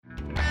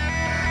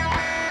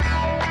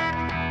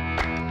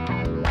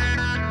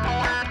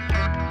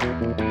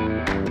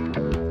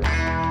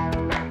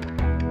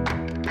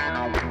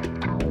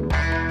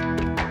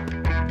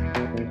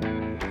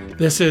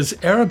This is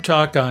Arab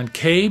Talk on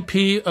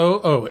KPOO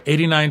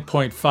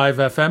 89.5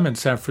 FM in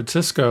San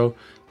Francisco.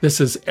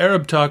 This is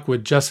Arab Talk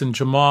with Jess and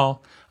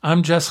Jamal.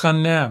 I'm Jess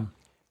Ghannam.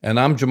 And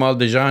I'm Jamal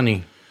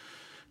Dejani.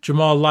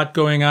 Jamal, a lot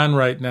going on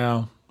right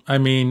now. I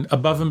mean,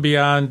 above and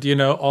beyond,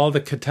 all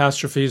the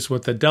catastrophes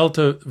with the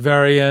Delta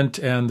variant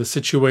and the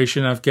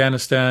situation in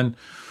Afghanistan,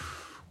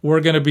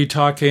 we're going to be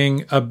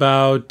talking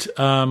about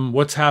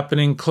what's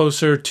happening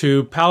closer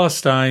to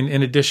Palestine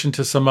in addition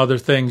to some other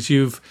things.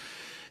 You've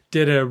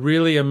did a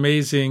really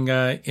amazing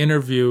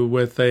interview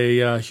with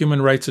a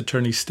human rights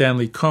attorney,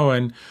 Stanley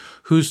Cohen,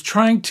 who's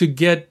trying to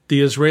get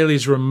the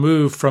Israelis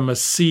removed from a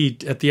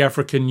seat at the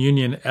African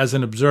Union as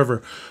an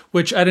observer,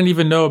 which I didn't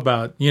even know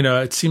about.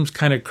 It seems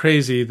kind of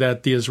crazy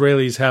that the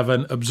Israelis have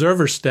an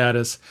observer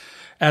status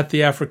at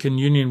the African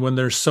Union when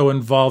they're so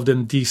involved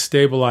in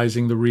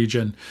destabilizing the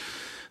region.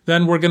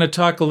 Then we're going to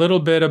talk a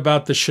little bit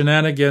about the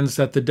shenanigans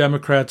that the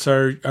Democrats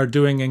are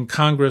doing in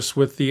Congress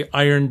with the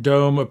Iron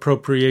Dome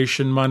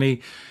appropriation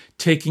money,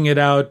 taking it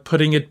out,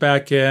 putting it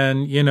back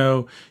in,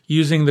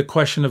 using the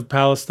question of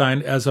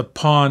Palestine as a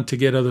pawn to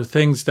get other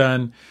things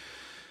done.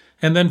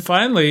 And then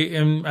finally,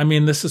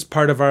 and this is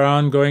part of our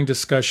ongoing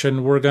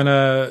discussion, we're going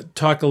to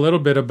talk a little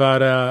bit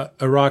about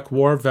Iraq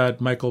war vet,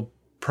 Michael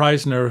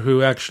Preisner,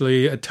 who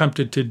actually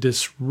attempted to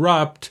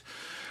disrupt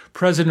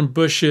President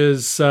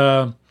Bush's,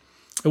 it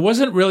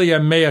wasn't really a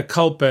mea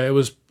culpa, it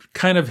was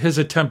kind of his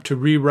attempt to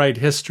rewrite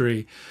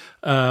history.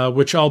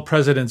 Which all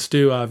presidents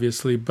do,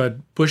 obviously, but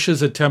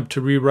Bush's attempt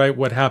to rewrite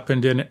what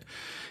happened in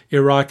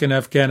Iraq and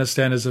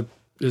Afghanistan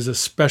is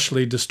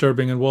especially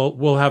disturbing, and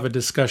we'll have a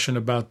discussion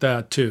about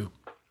that too.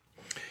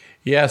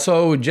 Yeah,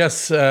 so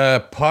just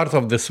part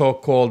of the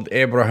so-called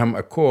Abraham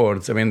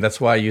Accords. That's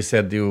why you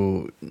said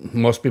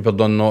most people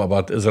don't know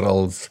about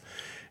Israel's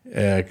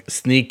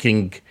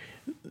sneaking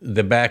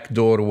the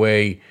backdoor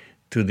way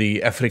to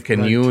the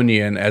African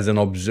Union as an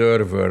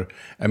observer.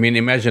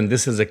 Imagine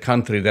this is a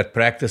country that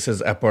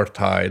practices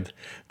apartheid,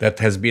 that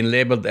has been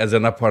labeled as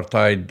an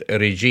apartheid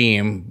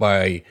regime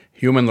by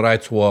Human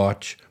Rights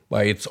Watch,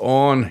 by its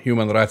own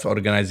human rights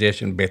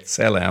organization,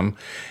 B'Tselem,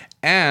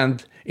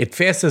 and it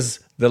faces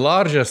the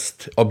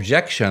largest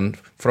objection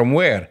from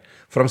where?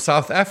 From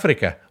South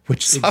Africa,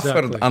 which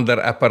suffered under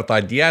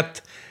apartheid,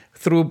 yet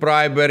through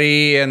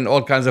bribery and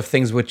all kinds of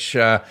things, which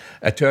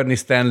Attorney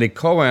Stanley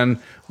Cohen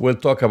will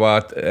talk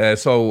about.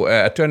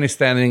 Attorney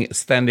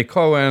Stanley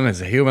Cohen is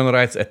a human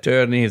rights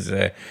attorney. He's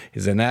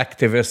an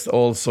activist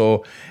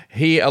also.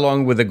 He,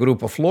 along with a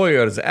group of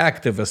lawyers,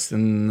 activists,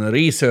 and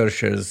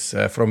researchers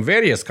from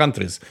various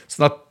countries.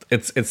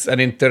 It's an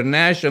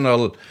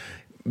international,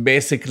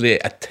 basically,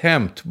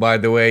 attempt. By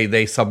the way,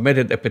 they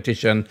submitted a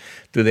petition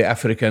to the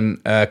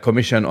African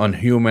Commission on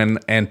Human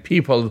and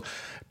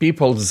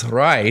People's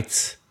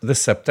Rights this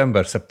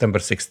September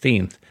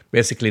 16th,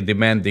 basically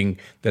demanding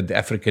that the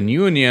African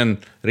Union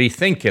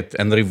rethink it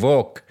and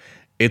revoke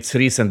its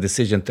recent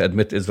decision to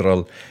admit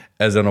Israel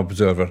as an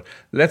observer.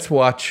 Let's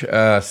watch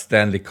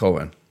Stanley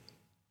Cohen.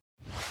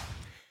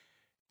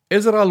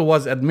 Israel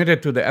was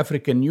admitted to the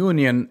African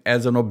Union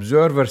as an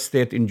observer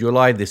state in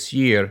July this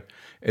year,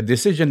 a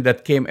decision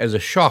that came as a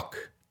shock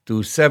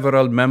to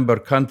several member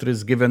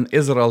countries given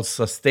Israel's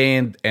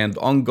sustained and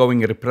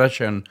ongoing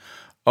repression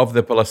of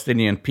the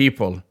Palestinian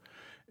people.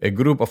 A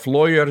group of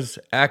lawyers,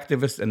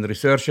 activists, and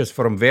researchers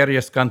from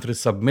various countries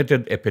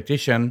submitted a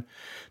petition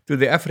to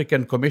the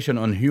African Commission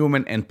on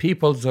Human and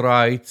People's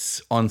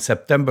Rights on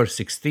September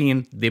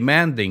 16,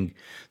 demanding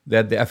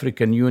that the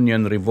African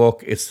Union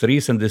revoke its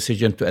recent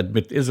decision to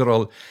admit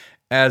Israel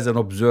as an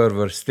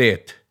observer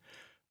state.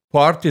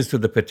 Parties to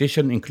the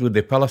petition include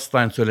the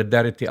Palestine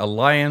Solidarity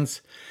Alliance,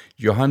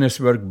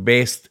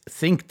 Johannesburg-based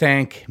think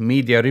tank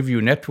Media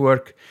Review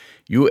Network,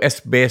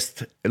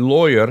 U.S.-based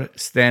lawyer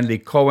Stanley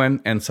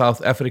Cohen, and South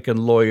African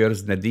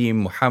lawyers Nadim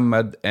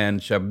Muhammad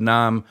and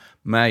Shabnam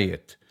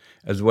Mayet,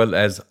 as well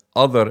as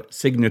other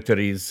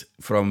signatories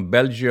from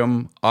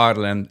Belgium,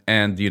 Ireland,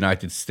 and the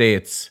United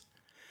States.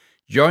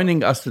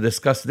 Joining us to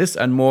discuss this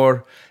and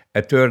more,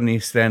 Attorney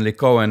Stanley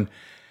Cohen.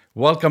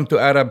 Welcome to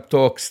Arab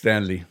Talk,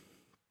 Stanley.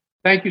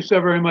 Thank you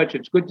so very much.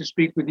 It's good to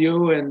speak with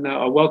you, and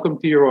welcome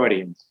to your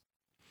audience.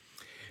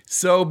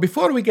 So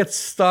before we get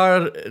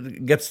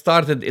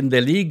started in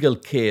the legal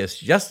case,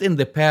 just in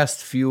the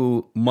past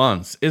few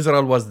months,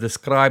 Israel was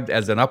described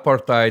as an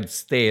apartheid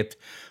state,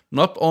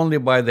 not only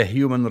by the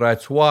Human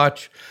Rights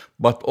Watch,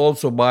 but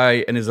also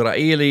by an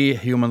Israeli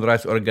human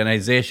rights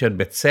organization,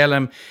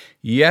 B'Tselem,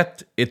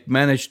 yet it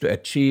managed to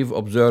achieve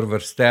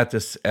observer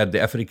status at the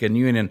African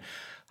Union.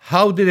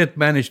 How did it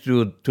manage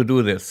to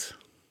do this?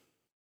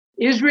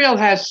 Israel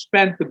has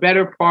spent the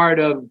better part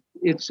of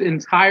its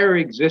entire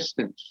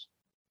existence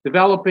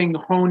developing,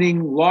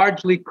 honing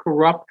largely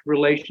corrupt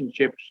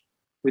relationships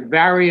with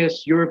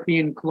various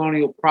European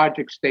colonial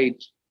project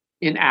states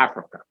in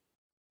Africa.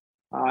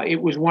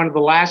 It was one of the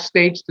last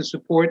states to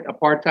support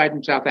apartheid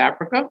in South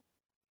Africa.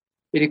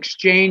 It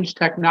exchanged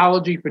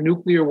technology for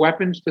nuclear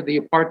weapons to the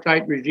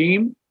apartheid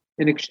regime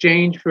in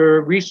exchange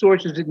for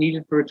resources it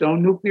needed for its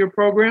own nuclear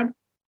program.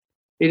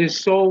 It has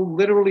sold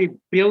literally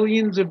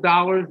billions of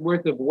dollars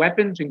worth of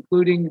weapons,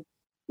 including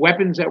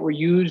weapons that were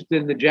used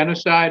in the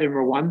genocide in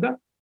Rwanda.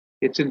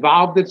 It's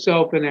involved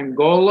itself in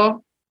Angola,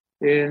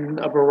 in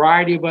a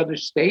variety of other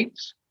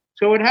states.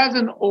 So it has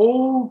an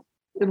old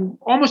and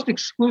almost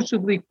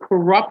exclusively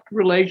corrupt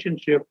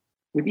relationship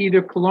with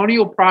either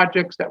colonial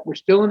projects that were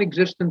still in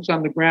existence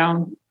on the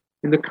ground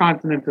in the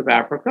continent of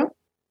Africa,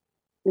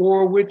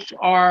 or which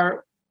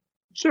are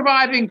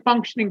surviving,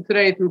 functioning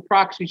today through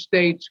proxy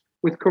states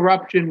with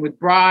corruption, with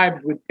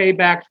bribes, with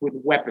paybacks, with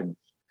weapons.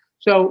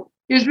 So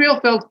Israel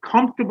felt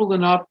comfortable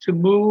enough to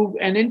move,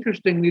 and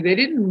interestingly, they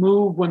didn't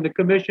move when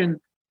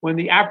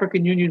the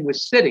African Union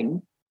was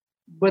sitting,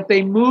 but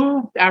they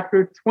moved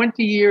after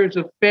 20 years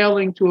of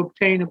failing to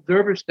obtain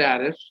observer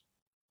status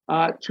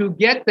to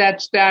get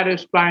that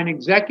status by an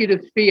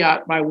executive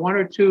fiat by one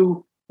or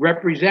two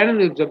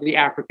representatives of the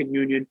African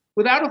Union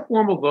without a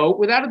formal vote,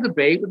 without a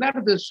debate, without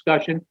a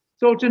discussion.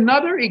 So it's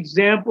another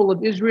example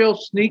of Israel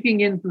sneaking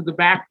in through the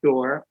back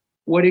door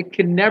what it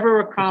can never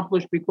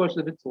accomplish because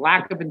of its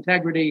lack of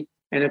integrity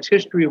and its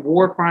history of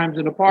war crimes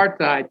and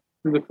apartheid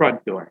through the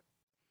front door.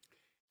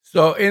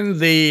 So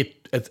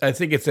I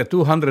think it's a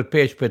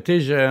 200-page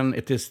petition.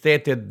 It is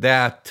stated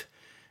that,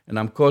 and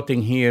I'm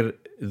quoting here,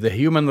 the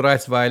human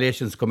rights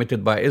violations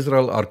committed by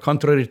Israel are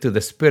contrary to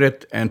the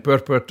spirit and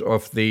purport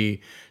of the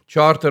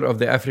Charter of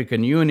the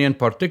African Union,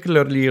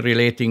 particularly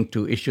relating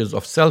to issues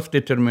of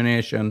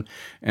self-determination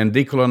and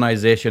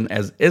decolonization,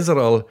 as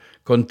Israel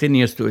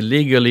continues to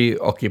illegally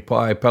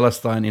occupy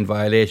Palestine in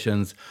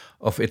violations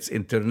of its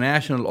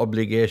international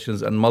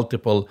obligations and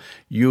multiple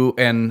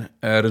UN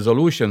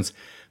resolutions.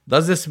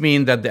 Does this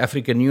mean that the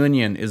African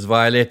Union is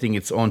violating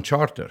its own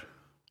charter?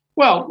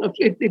 Well,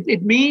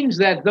 it means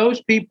that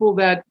those people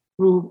that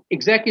through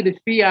executive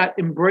fiat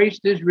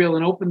embraced Israel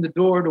and opened the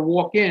door to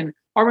walk in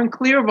are in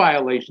clear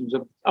violations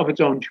of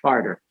its own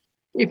charter.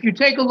 If you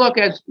take a look,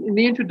 as in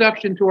the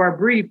introduction to our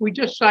brief, we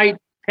just cite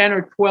 10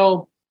 or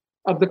 12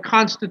 of the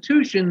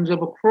constitutions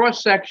of a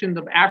cross-section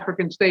of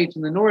African states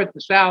in the north,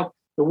 the south,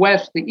 the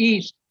west, the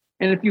east.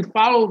 And if you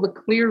follow the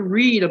clear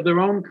read of their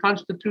own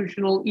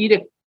constitutional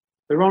edict,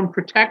 their own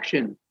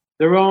protection,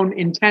 their own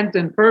intent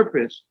and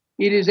purpose,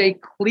 it is a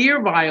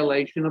clear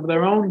violation of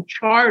their own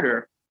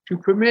charter to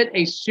permit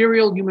a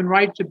serial human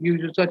rights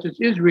abuser such as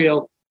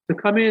Israel to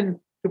come in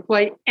to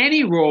play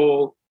any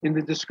role in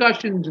the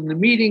discussions, in the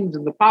meetings,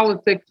 in the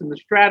politics, and the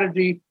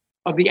strategy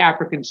of the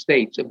African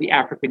states, of the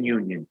African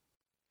Union.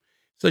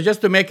 So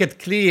just to make it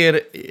clear,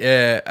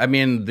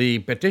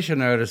 the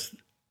petitioners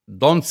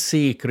don't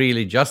seek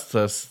really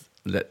justice,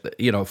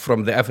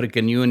 from the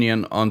African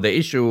Union on the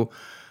issue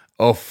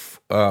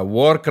of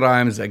war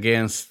crimes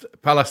against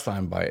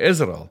Palestine by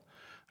Israel,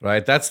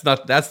 right? That's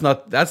not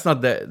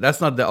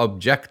the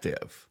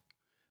objective.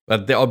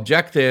 But the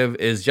objective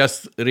is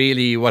just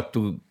really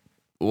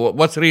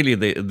what's really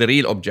the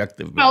real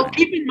objective? Well,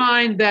 keep in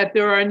mind that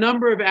there are a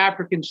number of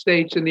African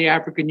states in the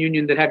African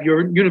Union that have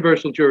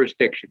universal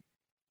jurisdiction,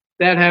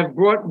 that have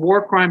brought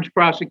war crimes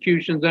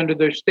prosecutions under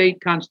their state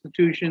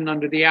constitution,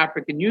 under the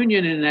African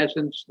Union, in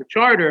essence, the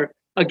charter,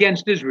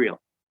 against Israel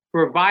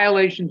for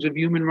violations of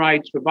human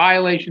rights, for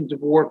violations of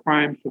war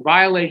crimes, for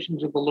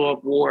violations of the law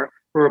of war,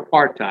 for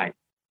apartheid.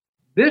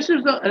 This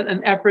is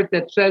an effort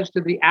that says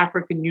to the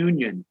African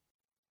Union,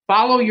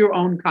 follow your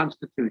own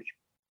constitution.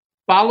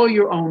 Follow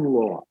your own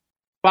law.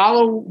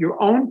 Follow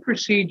your own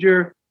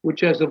procedure,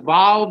 which has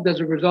evolved as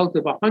a result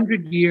of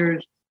 100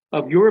 years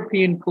of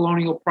European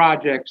colonial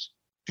projects.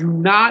 Do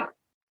not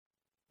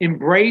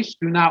embrace,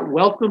 do not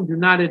welcome, do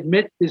not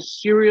admit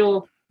this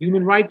serial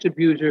human rights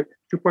abuser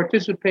to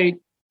participate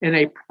in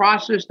a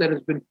process that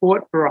has been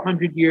fought for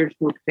 100 years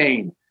to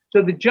obtain.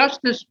 So the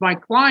justice my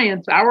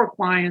clients, our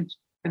clients,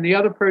 and the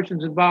other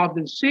persons involved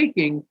in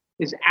seeking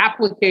is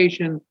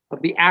application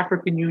of the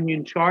African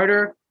Union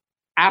Charter,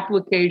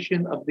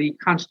 application of the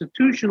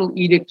constitutional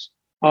edicts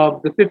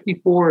of the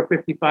 54 or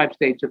 55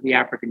 states of the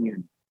African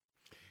Union.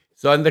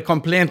 So in the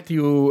complaint,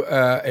 you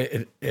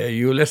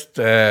list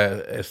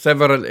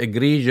several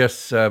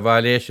egregious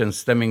violations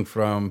stemming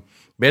from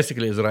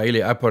basically Israeli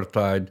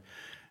apartheid.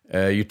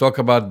 You talk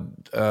about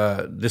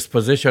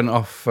disposition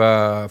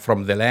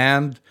from the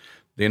land,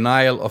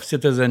 denial of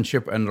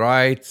citizenship and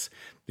rights,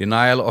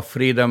 denial of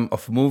freedom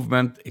of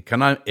movement,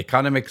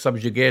 economic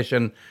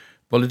subjugation,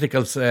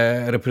 political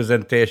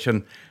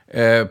representation.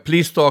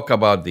 Please talk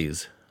about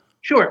these.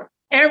 Sure.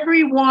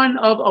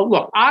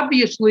 Look,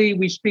 obviously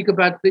we speak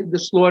about the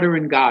slaughter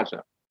in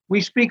Gaza.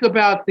 We speak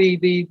about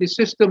the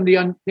system,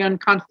 the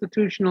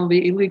unconstitutional,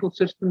 the illegal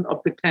system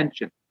of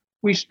detention.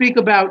 We speak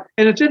about,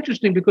 and it's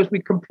interesting because we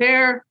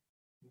compare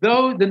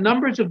the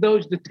numbers of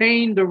those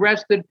detained,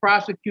 arrested,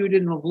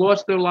 prosecuted, and have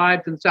lost their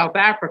lives in South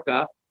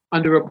Africa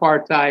under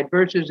apartheid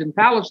versus in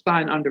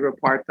Palestine under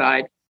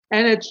apartheid.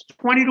 And it's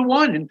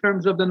 20-1 in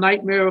terms of the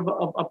nightmare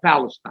of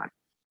Palestine.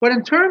 But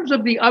in terms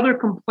of the other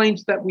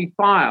complaints that we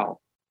file,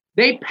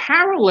 they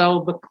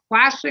parallel the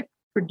classic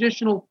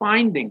traditional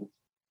findings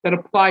that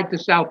applied to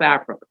South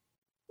Africa.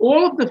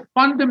 All of the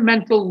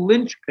fundamental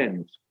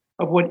linchpins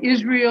of what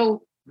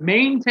Israel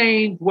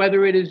maintains,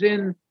 whether it is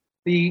in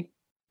the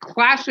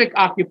classic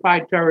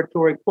occupied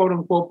territory, quote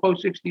unquote,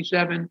 post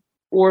 67,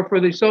 or for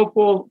the so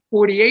called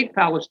 48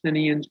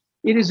 Palestinians,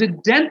 it is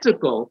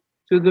identical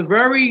to the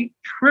very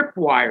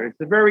tripwires,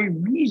 the very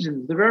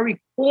reasons, the very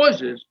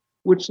causes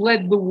which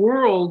led the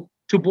world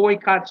to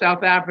boycott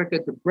South Africa,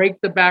 to break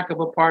the back of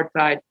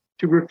apartheid,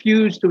 to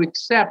refuse to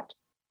accept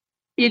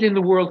it in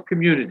the world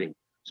community.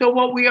 So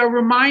what we are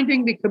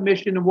reminding the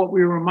Commission and what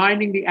we are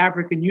reminding the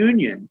African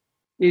Union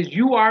is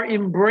you are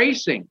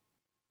embracing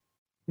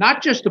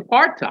not just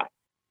apartheid,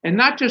 and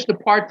not just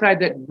apartheid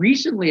that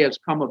recently has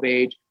come of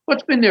age, but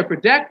it's been there for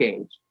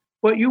decades,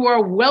 but you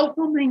are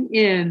welcoming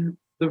in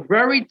the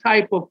very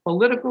type of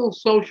political,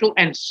 social,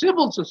 and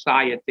civil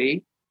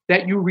society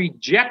that you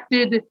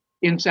rejected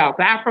in South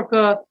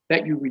Africa,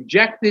 that you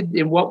rejected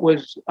in what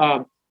was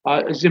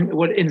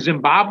in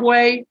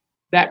Zimbabwe,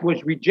 that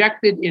was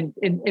rejected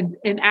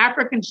in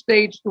African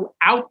states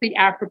throughout the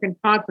African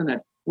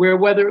continent, where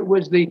whether it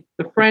was the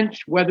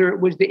French, whether it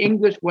was the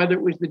English, whether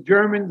it was the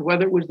Germans,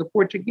 whether it was the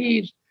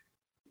Portuguese,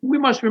 we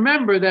must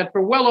remember that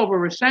for well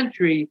over a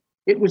century,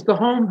 it was the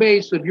home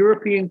base of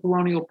European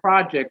colonial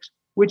projects,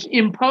 which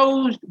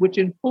imposed, which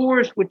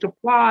enforced, which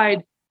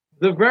applied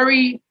the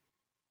very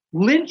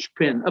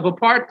linchpin of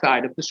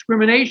apartheid, of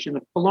discrimination,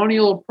 of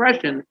colonial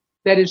oppression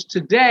that is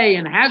today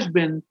and has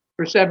been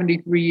for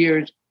 73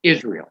 years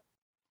Israel.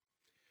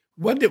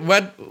 What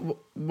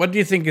do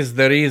you think is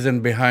the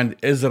reason behind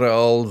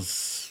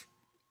Israel's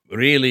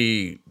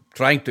really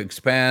trying to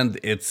expand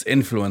its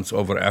influence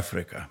over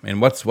Africa? I mean,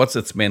 what's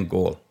its main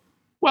goal?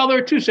 Well, there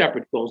are two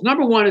separate goals.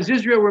 Number one is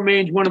Israel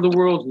remains one of the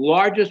world's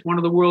largest, one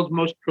of the world's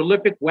most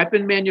prolific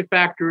weapon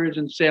manufacturers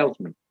and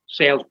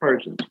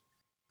salespersons.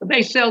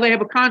 They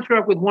have a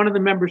contract with one of the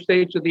member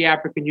states of the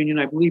African Union,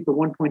 I believe, for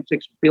 $1.6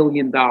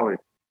 billion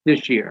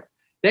this year.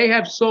 They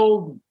have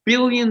sold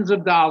billions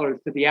of dollars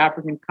to the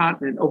African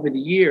continent over the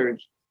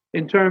years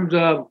in terms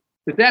of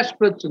the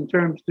despots, in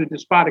terms of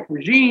despotic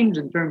regimes,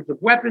 in terms of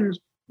weapons,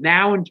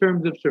 now in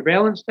terms of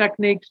surveillance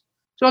techniques.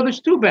 So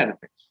there's two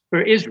benefits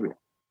for Israel.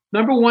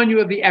 Number one, you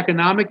have the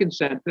economic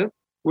incentive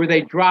where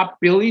they drop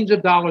billions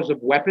of dollars of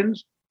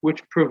weapons,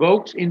 which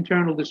provokes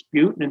internal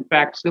dispute and, in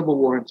fact, civil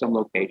war in some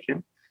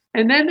location.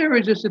 And then there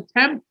is this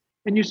attempt,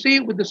 and you see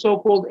it with the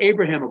so-called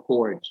Abraham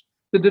Accords,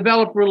 to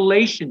develop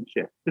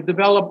relationships, to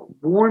develop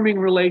warming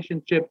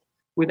relationships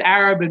with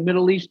Arab and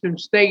Middle Eastern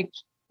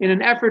states in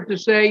an effort to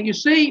say, you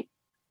see,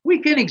 we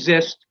can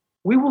exist.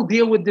 We will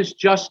deal with this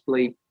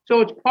justly.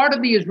 So it's part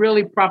of the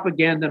Israeli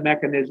propaganda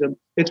mechanism.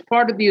 It's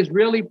part of the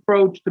Israeli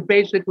approach to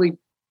basically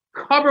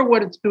cover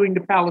what it's doing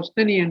to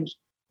Palestinians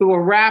through a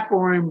wrap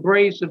or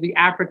embrace of the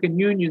African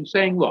Union,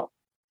 saying, look,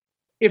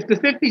 if the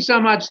 50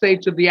 some odd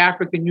states of the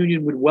African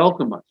Union would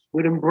welcome us,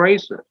 would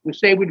embrace us, would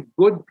say we're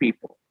good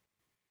people,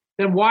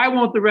 then why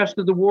won't the rest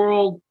of the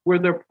world, where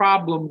there are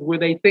problems, where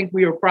they think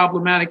we are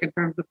problematic in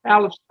terms of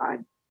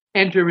Palestine,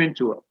 enter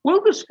into it?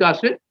 We'll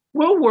discuss it.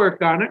 We'll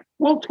work on it.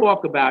 We'll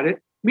talk about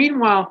it.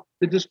 Meanwhile,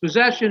 the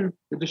dispossession,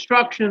 the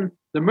destruction,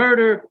 the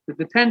murder, the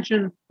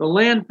detention, the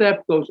land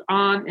theft goes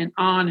on and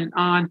on and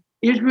on.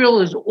 Israel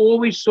has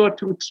always sought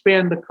to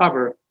expand the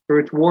cover for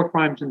its war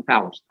crimes in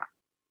Palestine.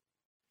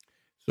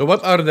 So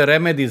what are the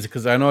remedies?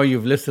 Because I know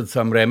you've listed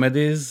some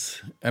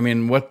remedies. I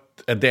mean,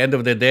 at the end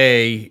of the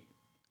day,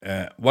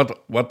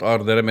 what are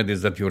the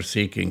remedies that you're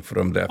seeking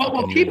from the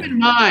African Union? Keep in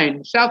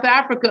mind, South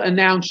Africa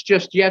announced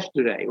just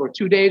yesterday or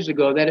 2 days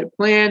ago that it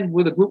planned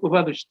with a group of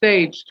other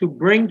states to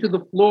bring to the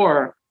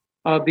floor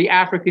of the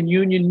African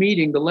Union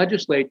meeting, the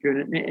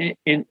legislature,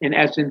 in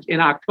essence, in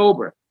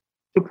October,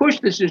 to push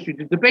this issue,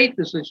 to debate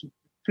this issue,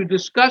 to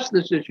discuss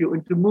this issue,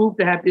 and to move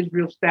to have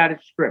Israel's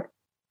status stripped.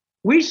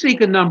 We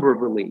seek a number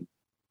of relief.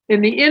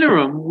 In the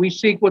interim, we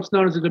seek what's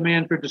known as a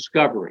demand for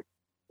discovery,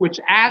 which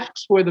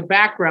asks for the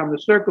background,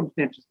 the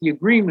circumstances, the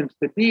agreements,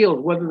 the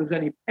deals, whether there's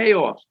any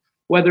payoffs,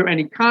 whether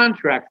any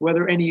contracts,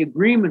 whether any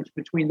agreements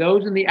between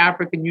those in the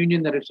African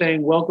Union that are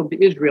saying welcome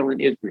to Israel and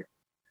Israel.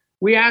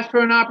 We ask for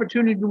an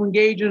opportunity to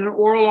engage in an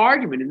oral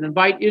argument and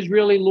invite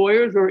Israeli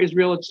lawyers or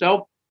Israel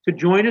itself to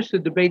join us to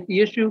debate the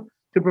issue,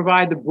 to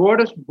provide the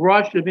broadest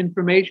brush of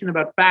information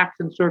about facts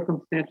and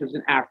circumstances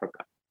in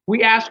Africa.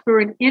 We ask for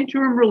an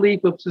interim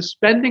relief of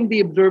suspending the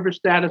observer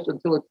status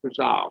until it's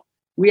resolved.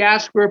 We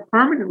ask for a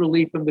permanent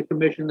relief from the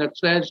Commission that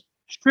says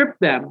strip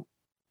them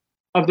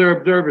of their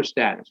observer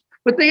status.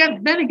 But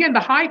then again, the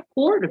High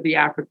Court of the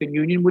African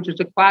Union, which is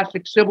a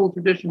classic civil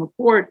traditional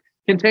court,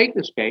 can take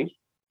this case.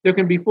 There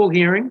can be full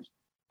hearings,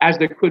 as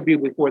there could be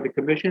before the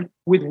Commission,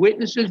 with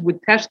witnesses,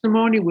 with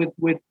testimony, with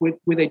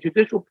a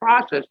judicial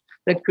process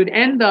that could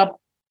end up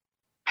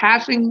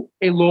passing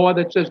a law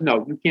that says,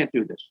 no, you can't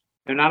do this.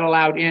 They're not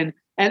allowed in.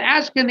 And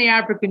as can the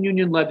African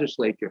Union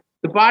legislature.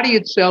 The body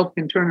itself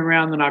can turn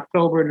around in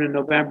October and in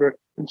November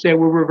and say,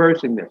 we're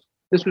reversing this.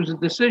 This was a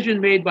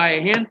decision made by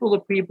a handful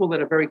of people that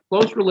have very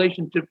close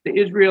relationships to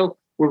Israel.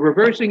 We're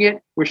reversing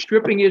it. We're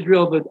stripping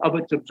Israel of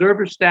its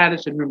observer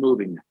status and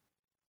removing it.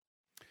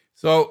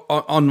 So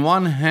on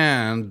one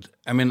hand,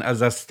 I mean,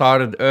 as I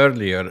started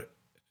earlier,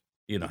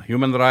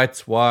 Human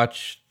Rights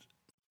Watch,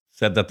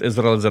 said that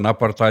Israel is an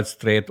apartheid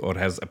state or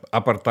has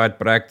apartheid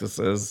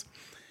practices.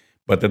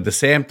 But at the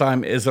same time,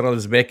 Israel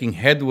is making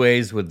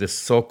headways with the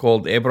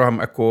so-called Abraham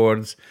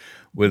Accords,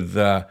 with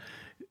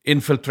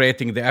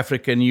infiltrating the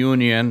African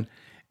Union.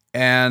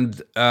 And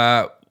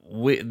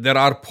there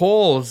are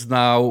polls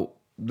now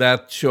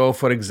that show,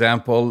 for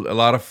example, a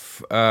lot of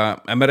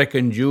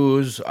American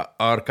Jews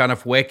are kind of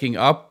waking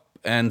up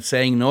and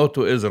saying no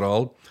to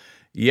Israel.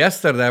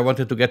 Yesterday, I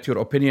wanted to get your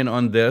opinion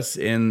on this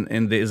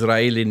in the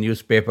Israeli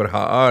newspaper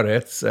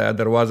Haaretz.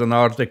 There was an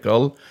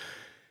article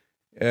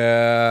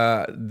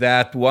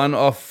that one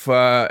of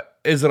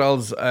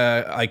Israel's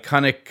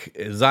iconic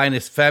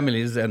Zionist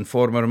families and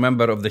former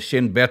member of the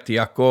Shin Bet,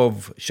 Yaakov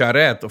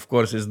Sharet, of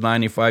course, is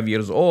 95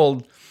 years old,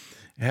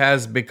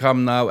 has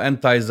become now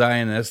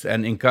anti-Zionist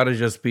and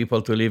encourages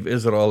people to leave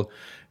Israel.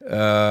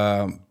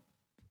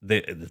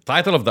 The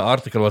title of the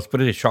article was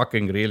pretty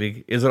shocking,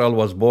 really. Israel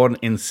was born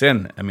in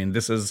sin. I mean,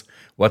 this is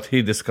what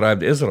he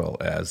described Israel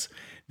as.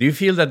 Do you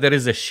feel that there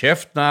is a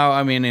shift now,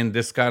 I mean, in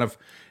this kind of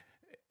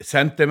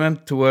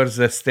sentiment towards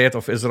the state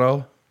of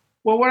Israel?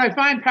 Well, what I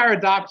find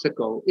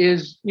paradoxical is,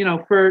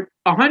 for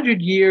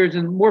 100 years,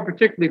 and more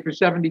particularly for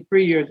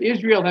 73 years,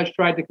 Israel has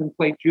tried to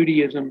conflate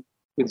Judaism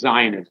with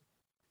Zionism,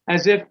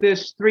 as if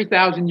this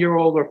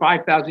 3,000-year-old or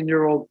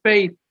 5,000-year-old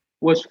faith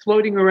was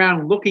floating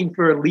around looking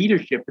for a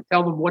leadership to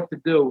tell them what to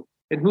do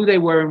and who they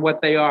were and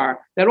what they are,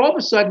 that all of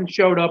a sudden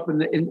showed up in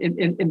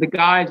the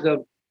guise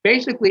of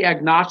basically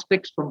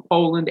agnostics from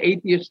Poland,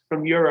 atheists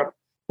from Europe,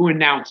 who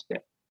announced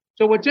it.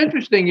 So what's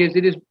interesting is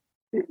it is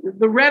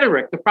the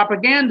rhetoric, the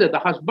propaganda, the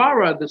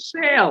hasbara, the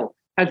sale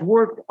has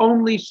worked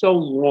only so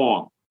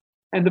long.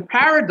 And the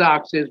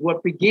paradox is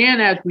what began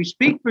as we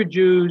speak for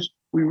Jews,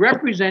 we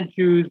represent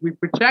Jews, we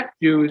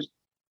protect Jews.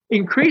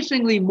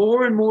 Increasingly,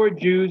 more and more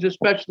Jews,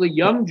 especially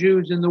young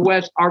Jews in the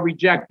West, are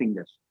rejecting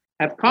this,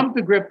 have come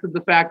to grips with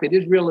the fact that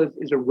Israel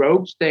is a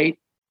rogue state,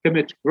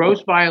 commits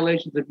gross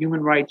violations of human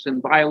rights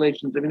and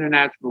violations of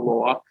international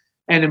law,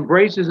 and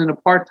embraces an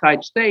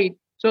apartheid state.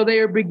 So they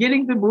are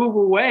beginning to move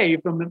away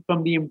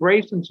from the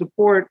embrace and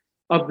support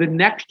of the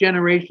next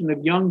generation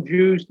of young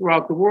Jews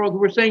throughout the world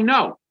who are saying,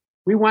 no,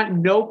 we want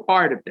no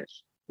part of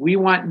this. We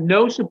want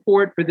no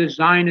support for this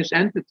Zionist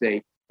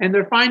entity. And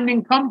they're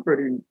finding comfort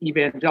in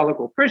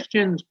evangelical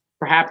Christians,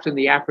 perhaps in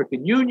the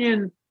African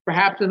Union,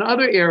 perhaps in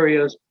other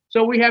areas.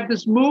 So we have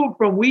this move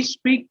from we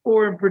speak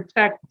for and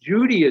protect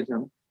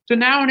Judaism to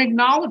now an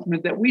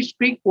acknowledgement that we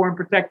speak for and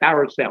protect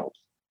ourselves.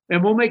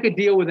 And we'll make a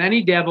deal with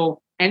any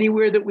devil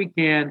anywhere that we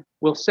can.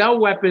 We'll sell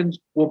weapons.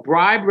 We'll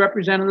bribe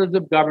representatives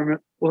of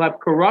government. We'll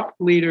have corrupt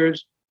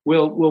leaders.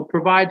 We'll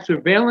provide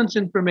surveillance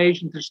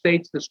information to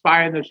states to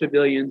spy on their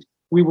civilians.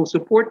 We will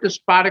support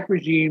despotic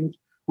regimes.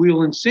 We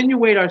will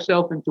insinuate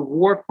ourselves into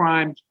war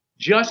crimes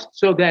just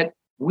so that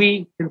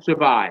we can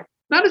survive.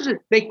 Not as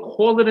they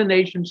call it a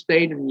nation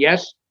state, and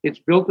yes, it's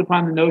built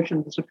upon the notion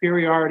of the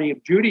superiority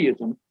of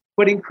Judaism,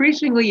 but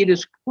increasingly it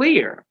is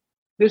clear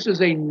this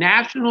is a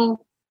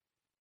national,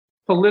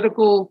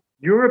 political,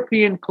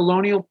 European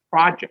colonial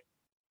project,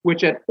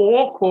 which at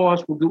all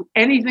costs will do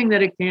anything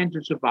that it can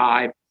to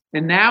survive.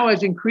 And now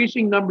as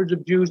increasing numbers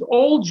of Jews,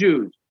 old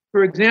Jews,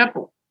 for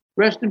example,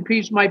 rest in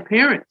peace, my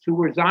parents, who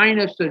were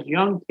Zionists as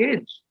young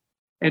kids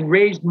and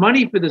raised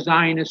money for the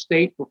Zionist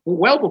state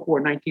well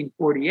before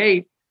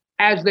 1948.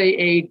 As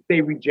they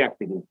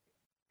rejected it.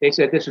 They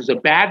said this is a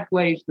bad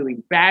place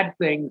doing bad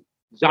things.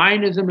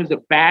 Zionism is a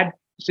bad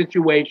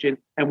situation,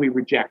 and we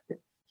reject it.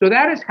 So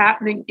that is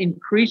happening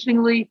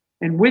increasingly.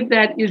 And with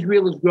that,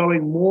 Israel is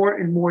growing more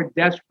and more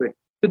desperate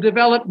to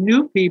develop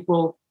new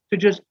people to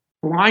just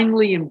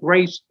blindly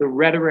embrace the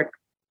rhetoric,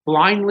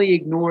 blindly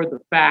ignore the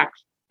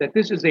facts that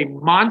this is a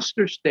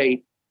monster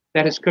state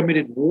that has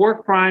committed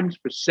war crimes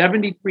for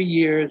 73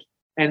 years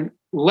and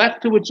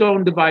left to its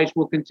own device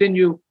will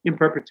continue in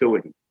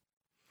perpetuity.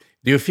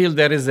 Do you feel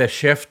there is a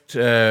shift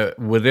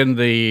within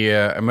the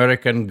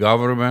American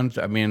government?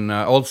 I mean,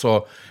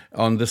 also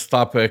on this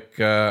topic,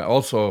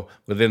 also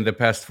within the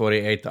past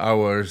 48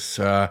 hours,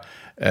 a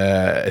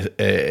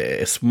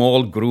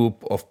small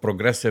group of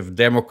progressive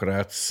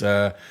Democrats,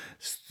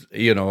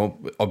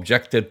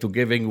 objected to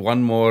giving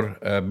 $1 more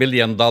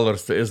billion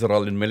to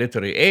Israel in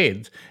military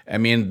aid. I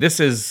mean, this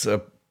is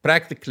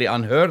practically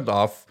unheard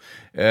of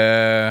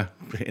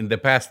in the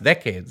past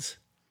decades.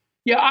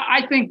 Yeah,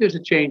 I think there's a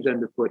change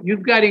underfoot.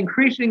 You've got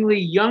increasingly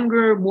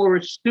younger, more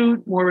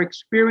astute, more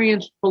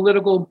experienced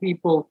political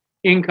people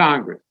in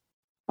Congress.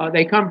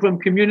 They come from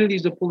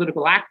communities of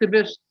political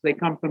activists. They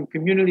come from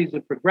communities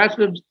of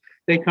progressives.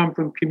 They come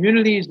from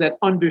communities that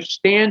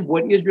understand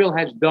what Israel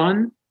has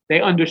done. They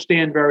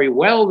understand very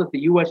well that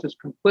the U.S. is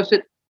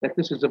complicit, that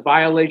this is a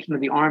violation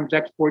of the Arms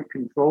Export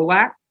Control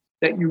Act,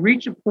 that you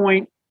reach a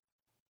point,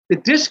 the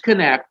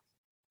disconnect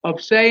of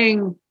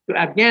saying to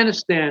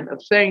Afghanistan,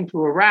 of saying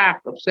to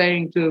Iraq, of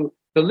saying to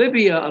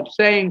Libya, of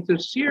saying to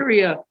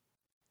Syria,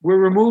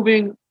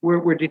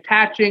 we're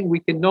detaching, we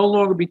can no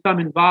longer become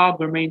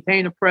involved or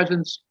maintain a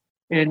presence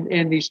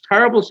in these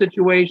terrible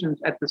situations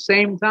at the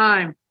same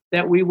time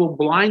that we will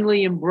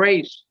blindly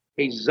embrace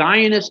a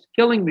Zionist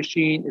killing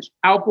machine is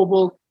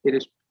palpable, it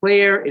is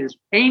clear, it is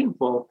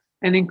painful,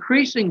 and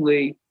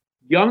increasingly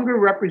younger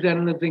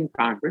representatives in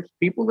Congress,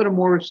 people that are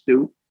more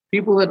astute,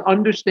 people that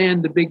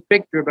understand the big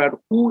picture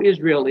about who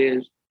Israel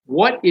is,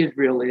 what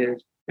Israel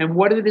is, and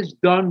what it has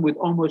done with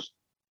almost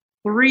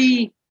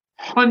 $300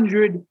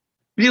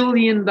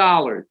 billion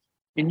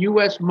in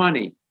U.S.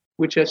 money,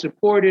 which has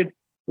supported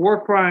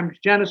war crimes,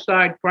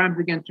 genocide, crimes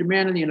against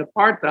humanity, and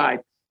apartheid.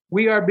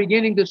 We are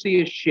beginning to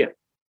see a shift.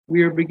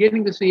 We are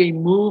beginning to see a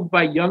move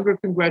by younger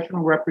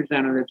congressional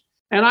representatives.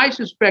 And I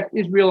suspect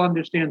Israel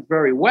understands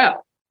very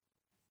well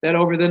that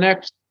over the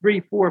next 3,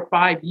 4,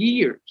 5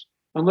 years,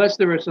 unless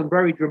there are some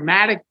very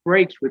dramatic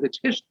breaks with its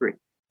history,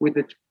 with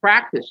its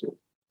practices,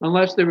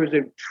 unless there is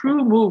a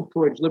true move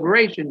towards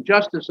liberation,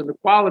 justice, and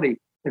equality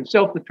and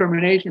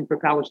self-determination for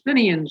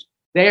Palestinians,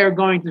 they are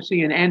going to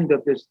see an end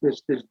of this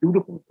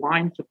dutiful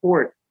blind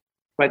support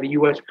by the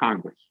U.S.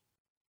 Congress.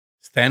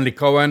 Stanley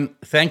Cohen,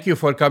 thank you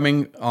for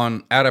coming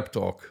on Arab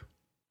Talk.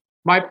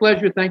 My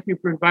pleasure. Thank you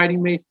for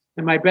inviting me,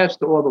 and my best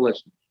to all the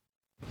listeners.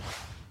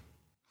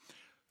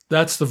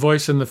 That's the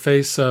voice in the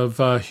face of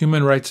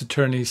human rights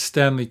attorney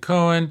Stanley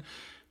Cohen.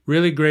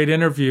 Really great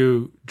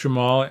interview,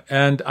 Jamal.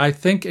 And I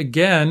think,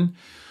 again,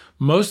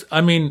 most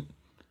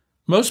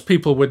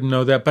people wouldn't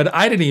know that, but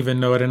I didn't even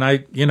know it. And I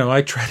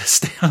try to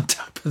stay on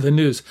top of the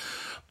news.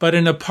 But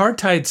in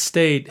apartheid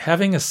state,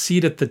 having a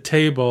seat at the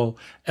table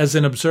as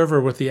an observer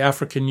with the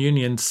African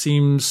Union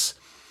seems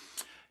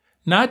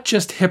not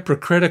just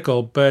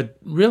hypocritical, but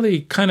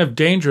really kind of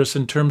dangerous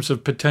in terms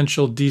of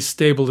potential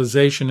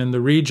destabilization in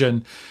the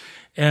region.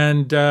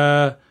 And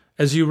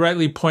as you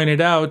rightly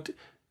pointed out,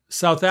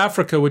 South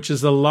Africa, which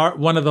is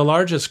one of the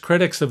largest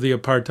critics of the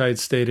apartheid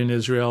state in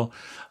Israel,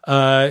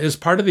 is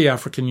part of the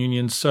African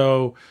Union.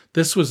 So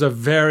this was a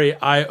very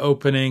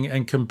eye-opening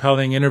and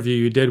compelling interview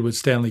you did with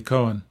Stanley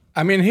Cohen.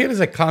 I mean, here is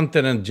a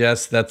continent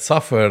just that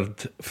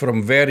suffered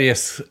from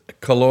various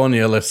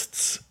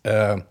colonialists,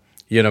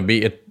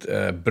 be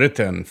it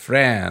Britain,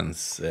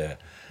 France,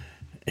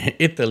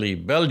 Italy,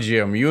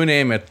 Belgium, you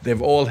name it.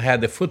 They've all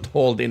had a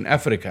foothold in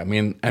Africa.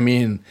 I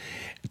mean,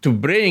 to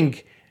bring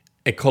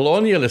a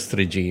colonialist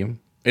regime,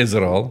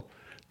 Israel,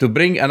 to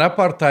bring an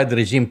apartheid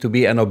regime to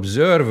be an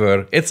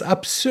observer, it's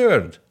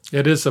absurd.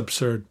 It is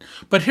absurd.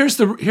 But here's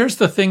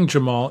the thing,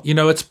 Jamal.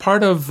 It's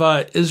part of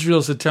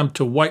Israel's attempt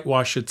to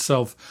whitewash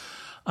itself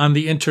on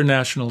the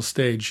international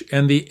stage.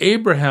 And the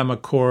Abraham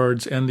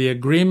Accords and the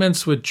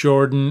agreements with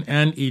Jordan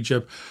and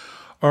Egypt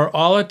are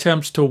all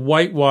attempts to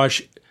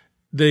whitewash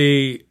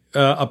the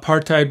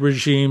apartheid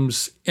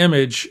regime's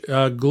image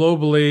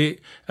globally,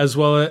 as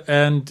well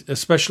and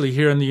especially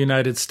here in the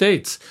United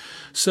States.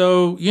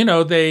 So,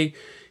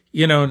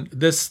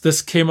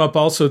 this came up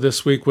also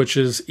this week, which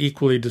is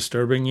equally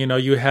disturbing.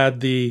 You had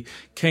the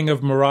King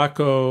of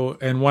Morocco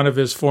and one of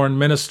his foreign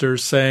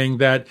ministers saying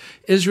that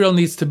Israel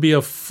needs to be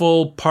a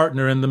full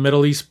partner in the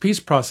Middle East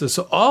peace process.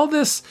 So all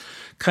this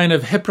kind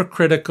of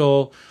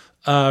hypocritical,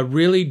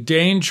 really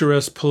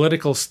dangerous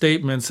political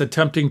statements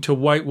attempting to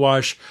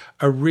whitewash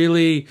a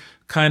really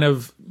kind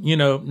of,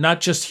 not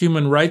just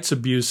human rights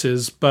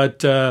abuses,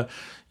 but,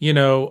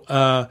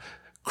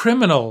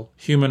 criminal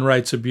human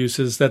rights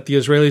abuses that the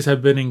Israelis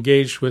have been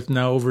engaged with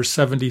now over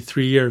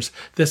 73 years.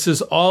 This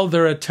is all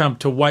their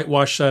attempt to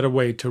whitewash that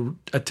away, to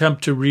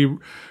attempt to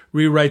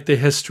rewrite the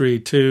history,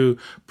 to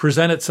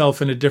present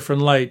itself in a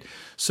different light.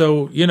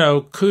 So,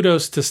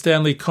 kudos to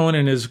Stanley Cohen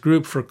and his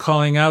group for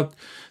calling out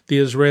the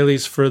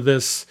Israelis for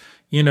this,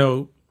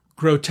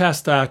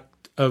 grotesque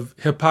act of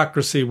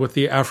hypocrisy with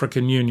the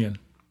African Union.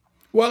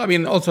 Well, I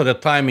mean, also the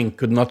timing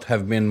could not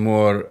have been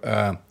more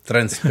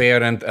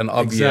transparent and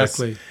obvious.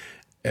 Exactly.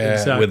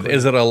 With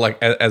Israel,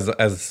 like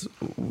as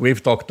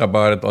we've talked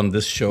about it on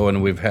this show,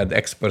 and we've had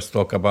experts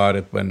talk about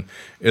it, when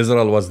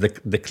Israel was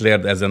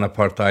declared as an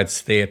apartheid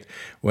state,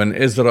 when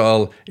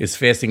Israel is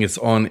facing its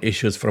own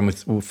issues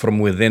from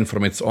within,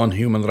 from its own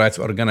human rights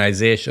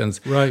organizations,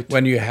 right?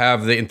 When you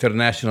have the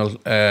international,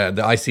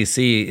 the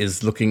ICC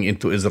is looking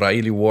into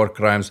Israeli war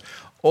crimes.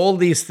 All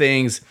these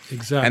things,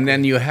 exactly. And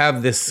then you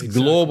have this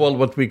global,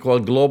 what we call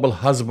global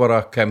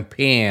Hasbara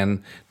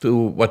campaign to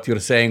what you're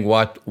saying,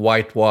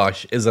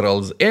 whitewash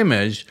Israel's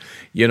image,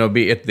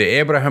 be it the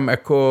Abraham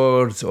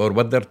Accords or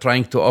what they're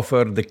trying to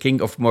offer the King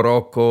of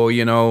Morocco,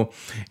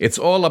 it's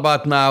all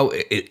about now,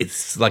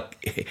 it's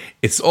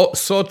all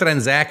so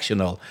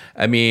transactional.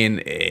 I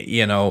mean,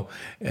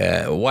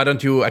 why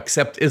don't you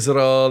accept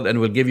Israel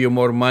and we'll give you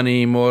more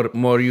money,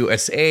 more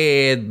US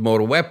aid,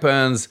 more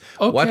weapons,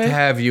 what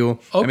have you.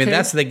 Okay. I mean,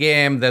 that's the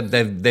game that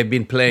they've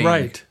been playing.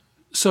 Right.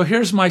 So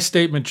here's my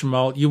statement,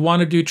 Jamal. You want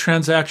to do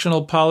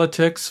transactional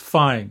politics?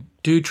 Fine.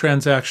 Do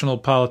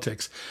transactional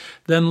politics.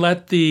 Then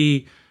let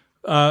the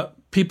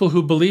people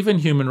who believe in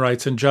human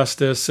rights and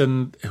justice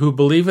and who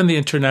believe in the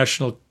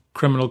International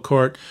Criminal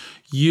Court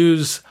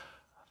use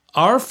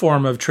our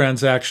form of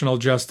transactional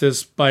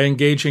justice by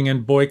engaging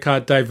in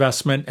boycott,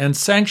 divestment, and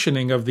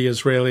sanctioning of the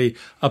Israeli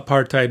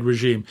apartheid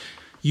regime.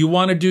 You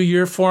want to do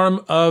your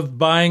form of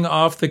buying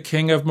off the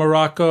king of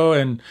Morocco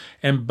and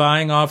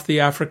buying off the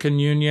African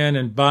Union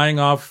and buying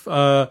off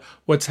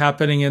what's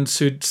happening in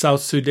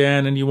South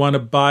Sudan, and you want to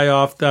buy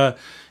off the,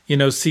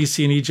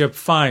 Sisi in Egypt,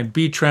 fine,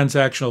 be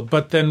transactional.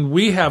 But then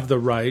we have the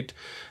right,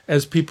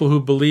 as people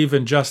who believe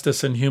in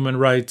justice and human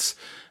rights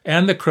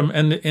and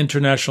the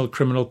International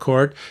Criminal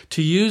Court,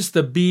 to use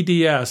the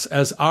BDS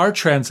as our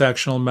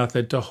transactional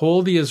method to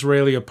hold the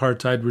Israeli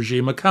apartheid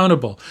regime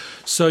accountable.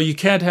 So you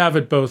can't have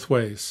it both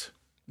ways.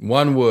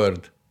 One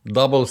word,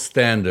 double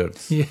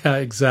standards. Yeah,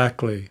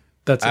 exactly.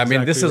 That's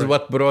exactly this is right.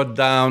 what brought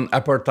down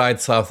apartheid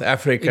South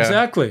Africa.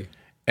 Exactly.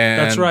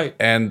 That's right.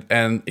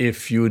 And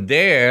if you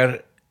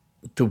dare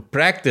to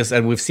practice,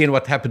 and we've seen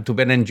what happened to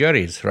Ben and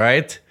Jerry's,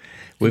 right?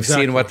 We've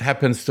seen what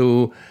happens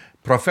to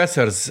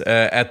professors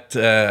at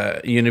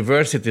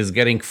universities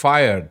getting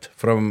fired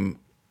from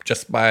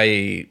just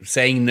by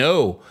saying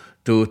no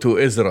to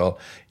Israel.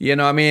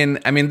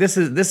 This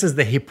is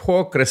the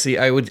hypocrisy.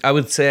 I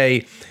would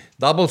say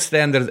double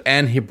standards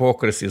and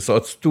hypocrisy. So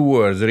it's two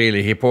words,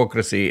 really: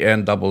 hypocrisy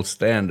and double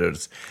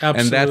standards.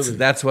 Absolutely. And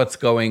that's what's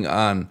going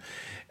on.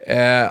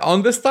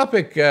 On this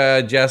topic,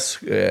 Jess,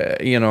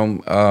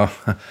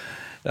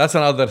 that's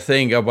another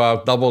thing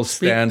about double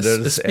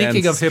standards.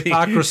 Speaking of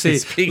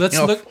hypocrisy,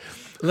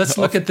 let's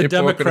look at the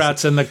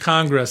Democrats and the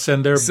Congress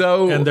and their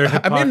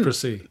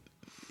hypocrisy.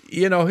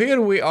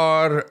 Here we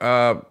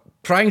are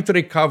trying to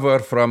recover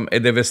from a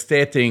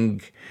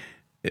devastating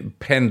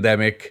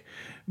pandemic.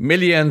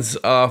 Millions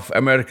of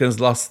Americans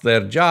lost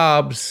their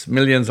jobs.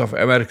 Millions of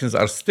Americans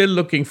are still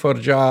looking for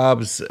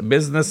jobs.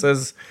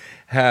 Businesses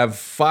have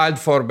filed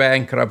for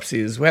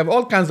bankruptcies. We have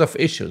all kinds of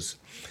issues.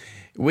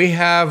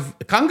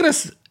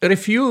 Congress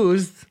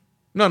refused,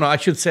 I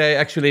should say,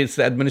 actually, it's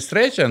the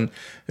administration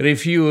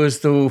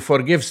refused to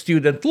forgive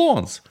student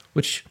loans,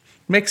 which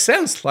makes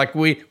sense. Like,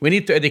 we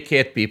need to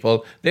educate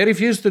people. They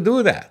refuse to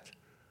do that,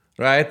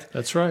 right?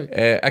 That's right.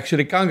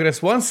 Actually,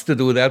 Congress wants to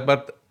do that,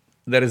 but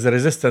there is a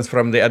resistance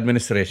from the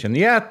administration.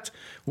 Yet,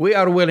 we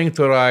are willing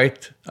to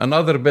write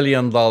another $1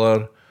 billion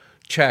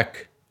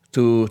check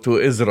to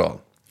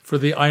Israel. For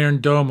the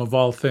Iron Dome of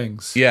all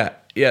things. Yeah.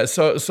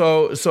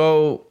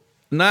 So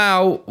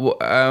now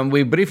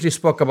we briefly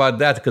spoke about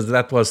that because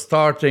that was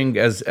starting,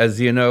 as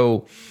you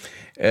know,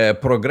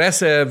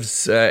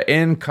 progressives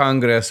in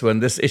Congress,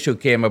 when this issue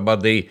came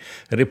about the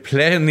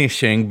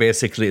replenishing,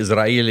 basically,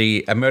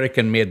 Israeli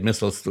American-made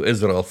missiles to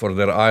Israel for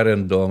their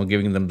Iron Dome,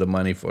 giving them the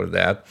money for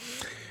that.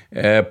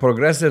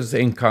 Progressives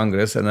in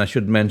Congress, and I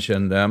should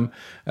mention them: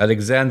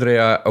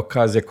 Alexandria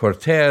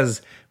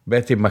Ocasio-Cortez,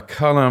 Betty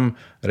McCollum,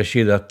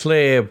 Rashida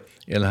Tlaib,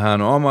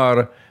 Ilhan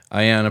Omar,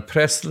 Ayanna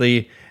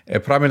Pressley,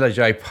 Pramila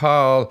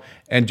Jayapal,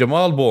 and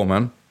Jamal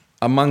Bowman,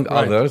 among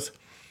others.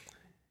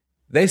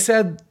 They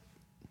said,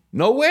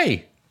 no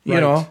way.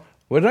 You're not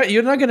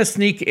going to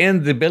sneak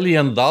in the $1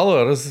 billion,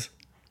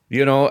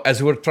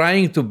 as we're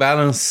trying to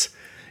balance,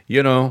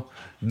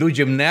 do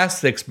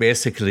gymnastics,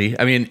 basically.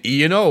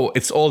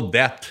 It's all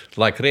debt,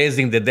 like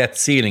raising the debt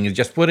ceiling. It's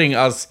just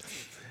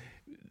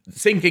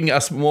sinking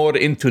us more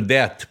into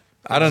debt.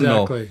 I don't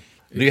know. Do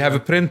you have a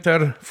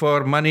printer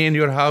for money in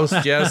your house,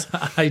 Jess?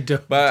 I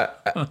don't.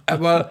 But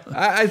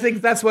I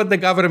think that's what the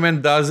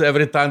government does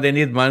every time they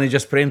need money.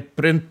 Just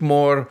print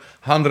more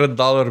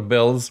 $100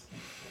 bills,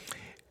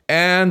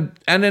 and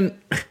then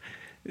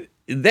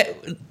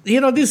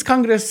these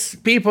Congress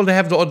people, they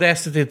have the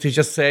audacity to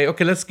just say,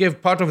 okay, let's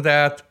give part of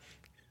that.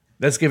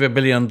 Let's give $1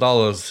 billion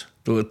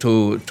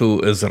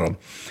to Israel.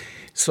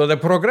 So the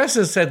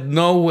progressives said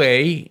no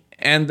way,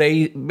 and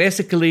they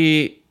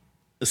basically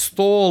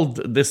stalled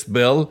this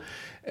bill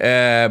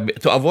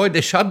to avoid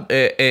a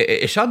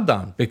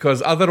shutdown,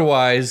 because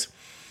otherwise,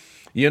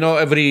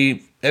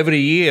 every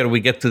year we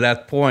get to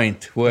that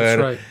point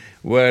where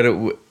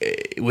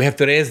we have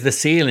to raise the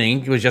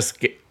ceiling. We're just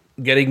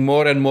getting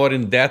more and more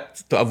in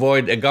debt to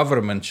avoid a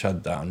government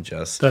shutdown.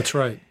 That's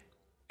right.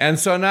 And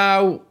so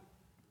now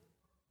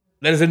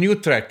there's a new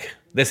trick.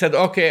 They said,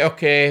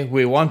 okay,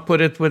 we won't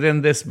put it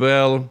within this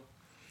bill.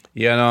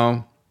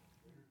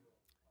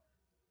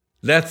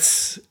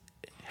 Let's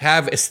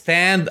have a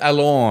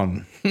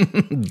standalone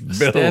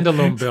bill.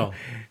 Standalone bill.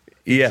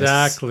 Yes.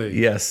 Exactly.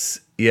 Yes.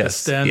 A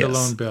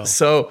standalone bill.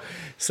 So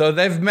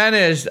they've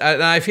managed,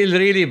 and I feel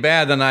really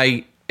bad, and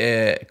I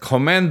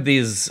commend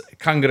these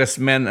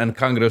congressmen and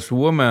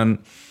congresswomen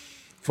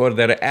for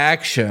their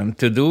action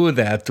to do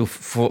that,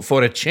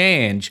 for a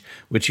change,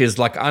 which is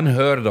like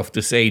unheard of,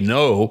 to say,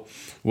 no,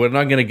 we're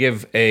not going to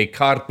give a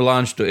carte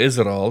blanche to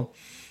Israel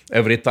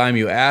every time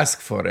you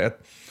ask for it.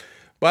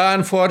 But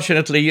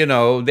unfortunately,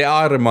 they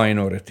are a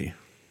minority.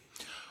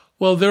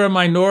 Well, they're a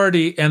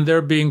minority, and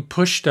they're being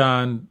pushed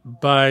on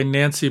by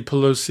Nancy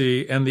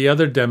Pelosi and the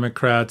other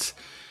Democrats,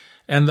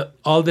 and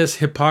all this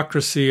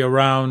hypocrisy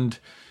around,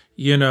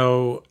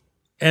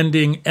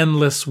 ending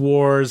endless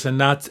wars and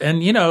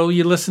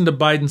you listen to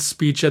Biden's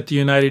speech at the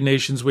United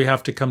Nations, we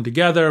have to come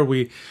together.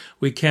 We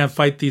can't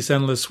fight these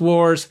endless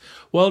wars.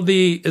 Well,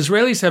 the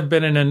Israelis have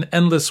been in an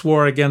endless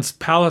war against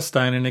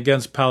Palestine and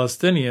against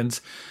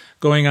Palestinians.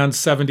 going on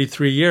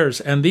 73 years.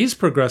 And these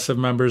progressive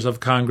members of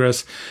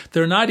Congress,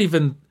 they're not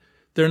even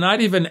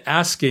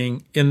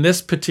asking in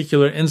this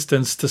particular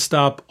instance to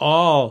stop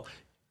all,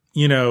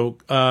 funding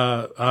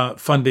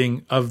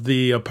of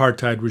the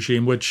apartheid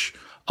regime, which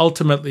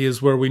ultimately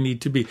is where we need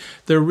to be.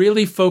 They're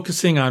really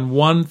focusing on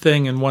one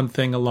thing and one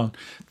thing alone: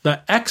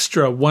 the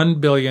extra $1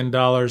 billion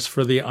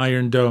for the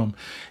Iron Dome.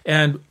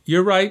 And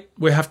you're right,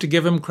 we have to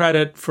give him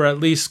credit for at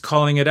least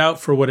calling it out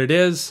for what it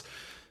is,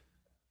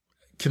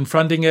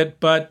 confronting it.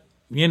 But,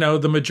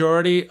 the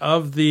majority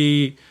of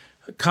the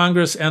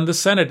Congress and the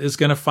Senate is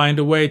going to find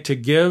a way to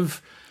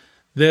give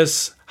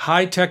this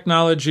high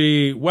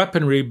technology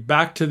weaponry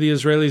back to the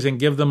Israelis and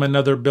give them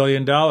another $1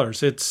 billion.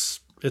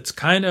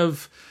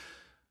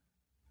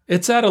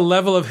 It's at a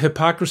level of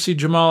hypocrisy,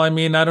 Jamal. I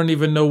mean, I don't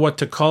even know what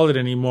to call it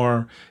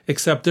anymore,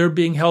 except they're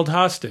being held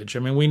hostage. I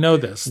mean, we know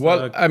this.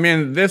 Well, you're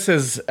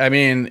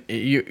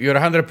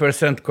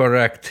 100%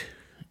 correct.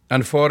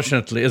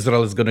 Unfortunately,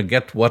 Israel is going to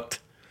get what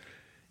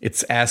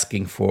it's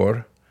asking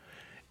for.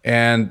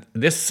 And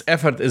this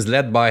effort is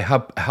led by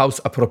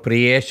House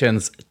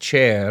Appropriations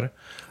Chair,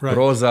 right,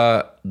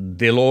 Rosa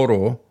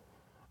DeLauro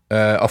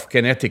of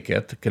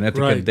Connecticut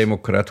right,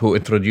 Democrat, who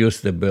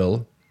introduced the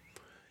bill.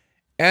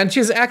 And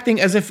she's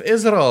acting as if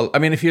Israel,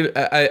 I'm going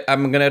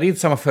to read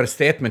some of her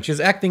statement.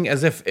 She's acting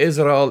as if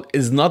Israel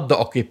is not the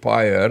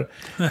occupier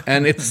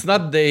and it's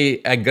not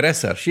the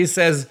aggressor. She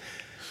says,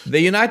 the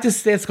United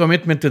States'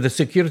 commitment to the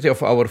security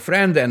of our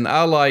friend and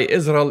ally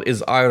Israel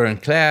is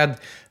ironclad,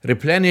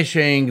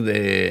 replenishing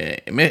the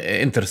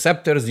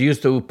interceptors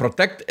used to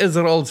protect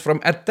Israel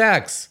from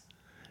attacks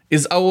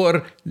is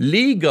our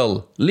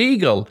legal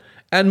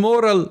and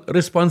moral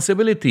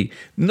responsibility.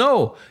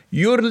 No,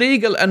 your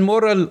legal and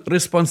moral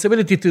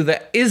responsibility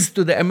is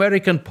to the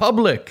American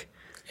public,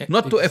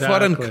 not to a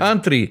foreign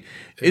country.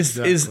 Is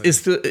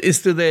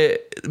to the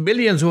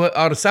millions who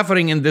are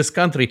suffering in this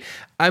country.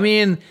 I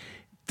mean,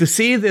 to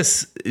see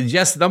this,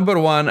 just number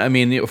one, I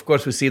mean, of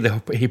course, we see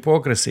the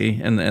hypocrisy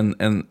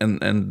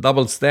and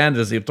double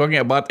standards. You're talking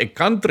about a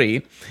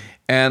country,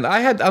 and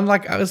I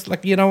was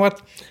like, you know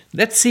what?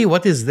 Let's see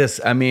what is this.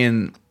 I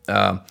mean.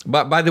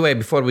 But by the way,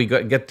 before we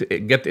get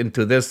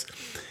into this,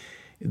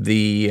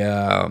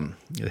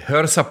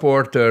 her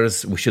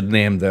supporters, we should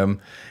name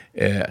them.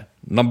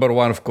 Number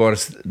one, of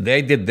course,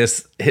 they did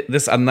this.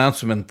 This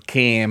announcement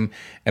came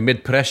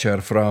amid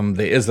pressure from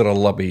the Israel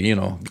lobby.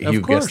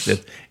 You guessed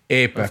it,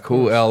 AIPAC.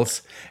 Who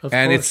else?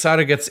 And its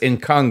surrogates in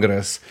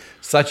Congress,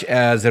 such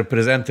as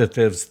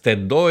Representatives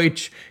Ted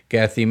Deutsch,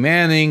 Kathy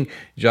Manning,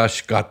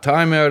 Josh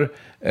Gottheimer,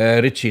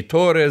 Richie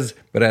Torres,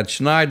 Brad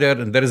Schneider,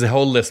 and there is a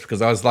whole list,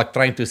 because I was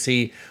trying to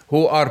see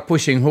who are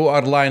pushing, who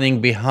are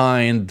lining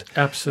behind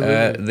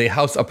the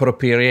House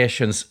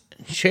Appropriations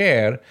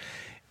Chair.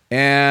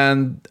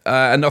 And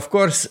of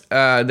course,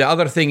 the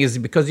other thing is,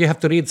 because you have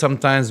to read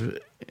sometimes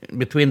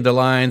between the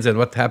lines and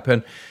what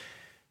happened.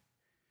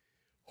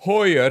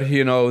 Hoyer,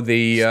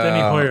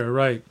 Steny Hoyer,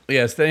 right?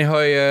 Yeah, Steny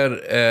Hoyer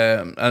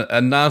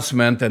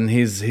announcement, and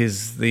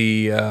he's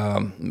the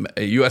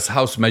U.S.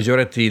 House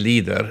Majority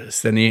Leader.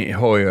 Steny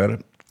Hoyer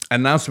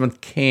announcement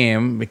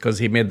came because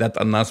he made that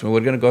announcement. We're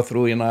going to go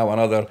through,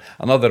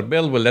 another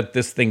bill. We'll let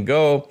this thing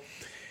go.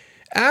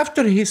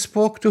 After he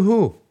spoke to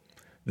who?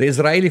 The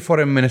Israeli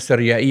Foreign Minister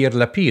Yair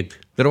Lapid.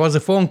 There was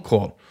a phone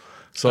call.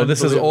 So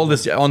this is all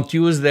this on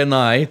Tuesday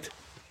night.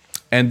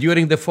 And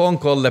during the phone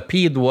call,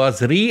 Lapid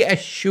was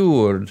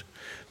reassured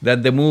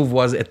that the move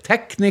was a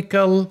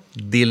technical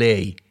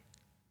delay.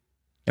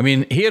 I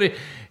mean, here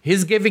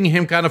he's giving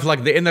him kind of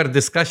like the inner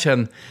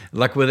discussion,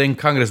 like within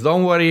Congress.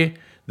 Don't worry,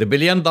 the $1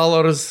 billion,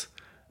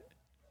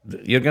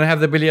 you're going to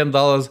have the $1 billion.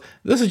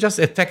 This is just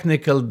a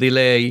technical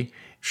delay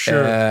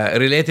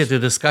related to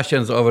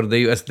discussions over the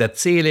U.S. debt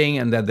ceiling,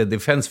 and that the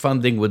defense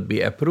funding would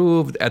be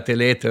approved at a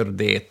later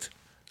date.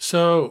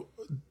 So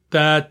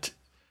that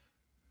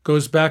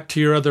goes back to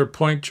your other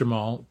point,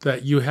 Jamal,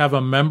 that you have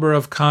a member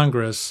of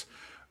Congress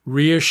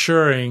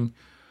reassuring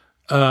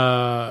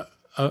a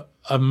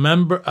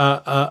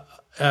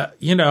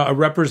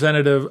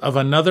representative of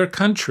another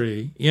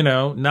country,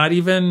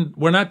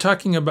 we're not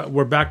talking about,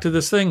 we're back to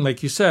this thing,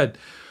 like you said.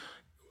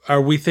 Are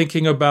we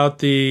thinking about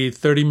the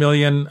 30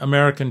 million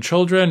American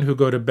children who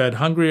go to bed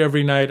hungry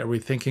every night? Are we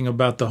thinking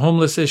about the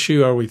homeless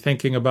issue? Are we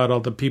thinking about all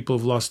the people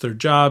who've lost their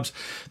jobs?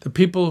 The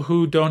people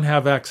who don't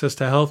have access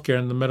to healthcare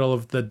in the middle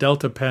of the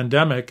Delta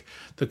pandemic,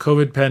 the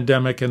COVID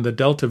pandemic and the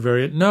Delta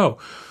variant? No.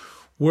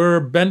 We're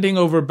bending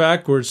over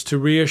backwards to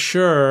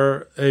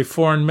reassure a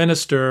foreign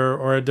minister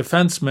or a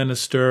defense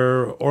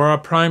minister or a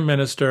prime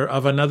minister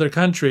of another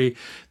country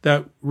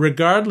that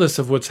regardless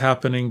of what's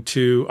happening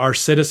to our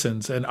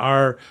citizens and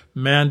our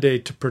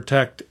mandate to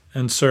protect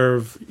and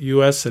serve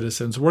U.S.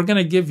 citizens, we're going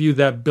to give you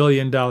that $1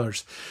 billion.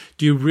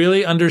 Do you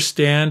really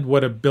understand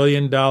what $1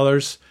 billion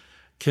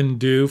can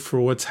do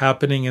for what's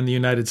happening in the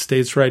United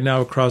States right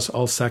now across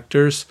all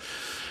sectors?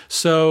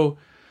 So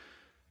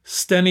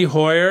Steny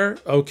Hoyer,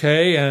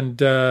 okay, and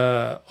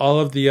all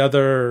of the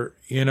other,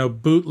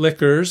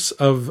 bootlickers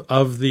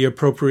of the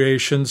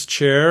appropriations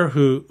chair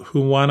who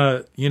want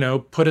to,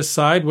 put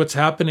aside what's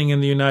happening in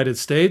the United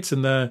States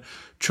and the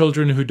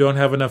children who don't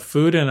have enough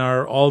food and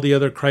all the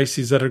other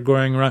crises that are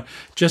going around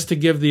just to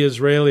give the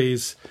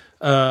Israelis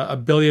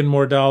 $1 billion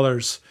more.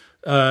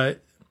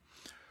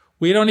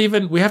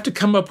 We have to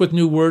come up with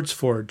new words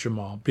for it,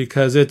 Jamal,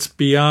 because it's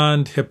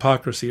beyond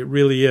hypocrisy. It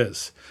really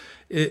is.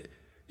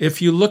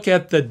 If you look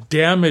at the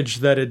damage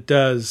that it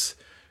does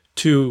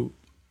to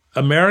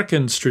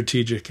American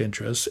strategic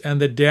interests and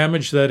the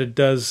damage that it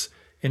does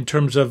in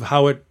terms of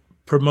how it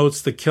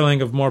promotes the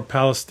killing of more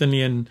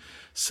Palestinian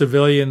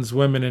civilians,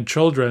 women, and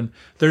children,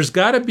 there's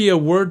got to be a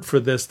word for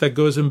this that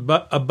goes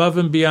above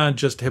and beyond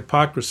just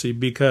hypocrisy,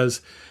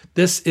 because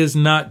this is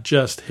not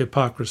just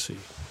hypocrisy.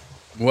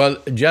 Well,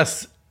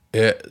 just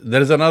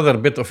there is another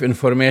bit of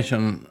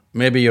information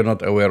maybe you're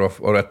not aware of,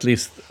 or at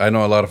least I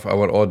know a lot of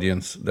our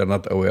audience, they're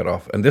not aware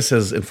of. And this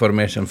is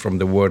information from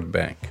the World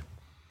Bank.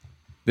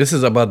 This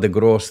is about the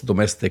gross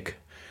domestic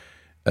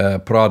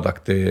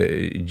product,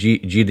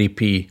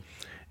 GDP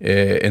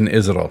in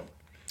Israel.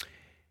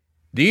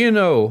 Do you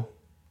know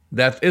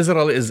that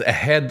Israel is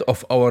ahead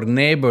of our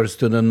neighbors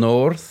to the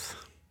north,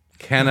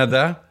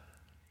 Canada?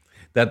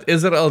 That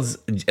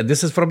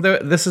this is from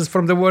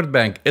the World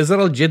Bank.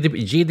 Israel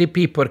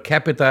GDP per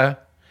capita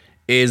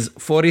is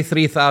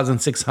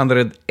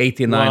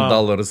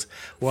 $43,689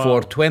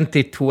 for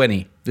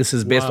 2020. This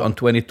is based on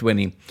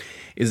 2020.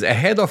 Is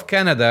ahead of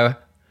Canada,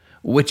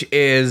 which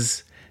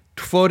is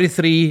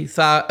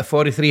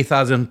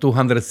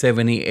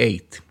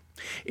 $43,278.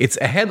 It's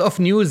ahead of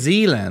New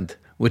Zealand,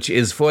 which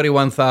is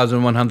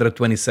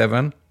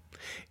 $41,127.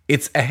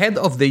 It's ahead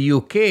of the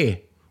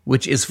UK,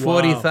 which is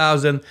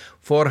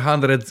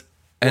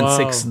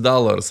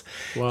 $40,406.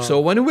 Wow.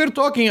 So when we're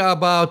talking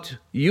about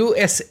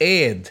US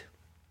aid,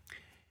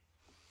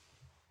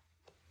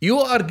 you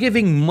are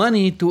giving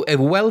money to a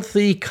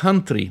wealthy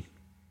country.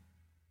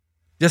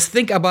 Just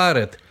think about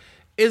it.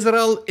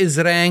 Israel is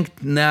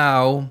ranked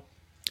now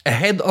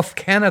ahead of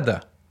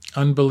Canada.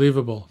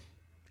 Unbelievable.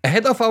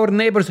 Ahead of our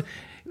neighbors.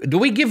 Do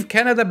we give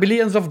Canada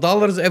billions of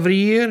dollars every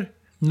year?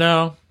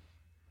 No.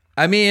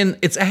 I mean,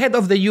 it's ahead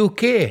of the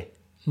UK.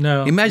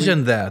 No.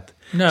 Imagine that.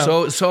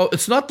 No. So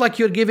it's not like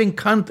you're giving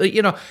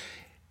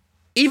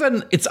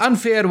even it's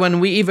unfair when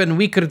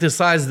we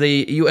criticize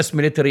the US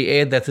military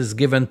aid that is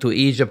given to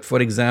Egypt,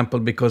 for example,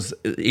 because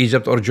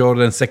Egypt or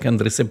Jordan,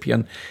 second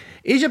recipient.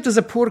 Egypt is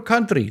a poor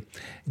country.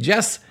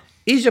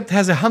 Egypt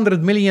has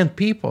 100 million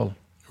people.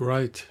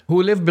 Right.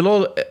 Who live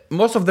below,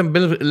 most of them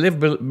live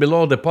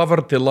below the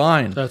poverty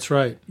line. That's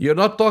right. You're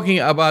not talking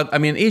about,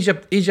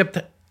 Egypt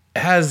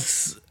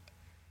has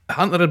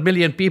 100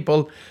 million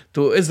people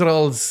to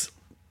Israel's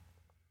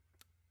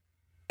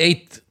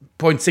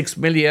 8.6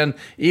 million,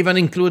 even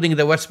including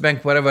the West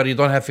Bank, wherever you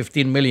don't have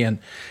 15 million.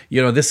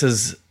 This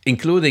is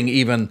including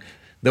even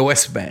the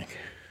West Bank.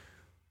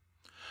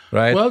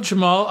 Right? Well,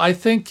 Jamal, I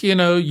think,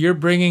 you're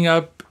bringing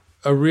up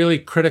a really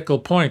critical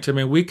point. I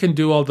mean, we can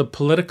do all the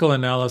political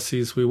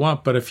analyses we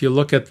want, but if you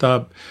look at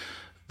the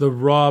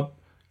raw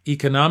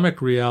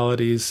economic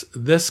realities,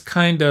 this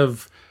kind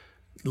of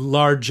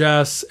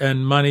largesse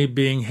and money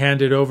being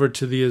handed over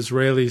to the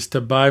Israelis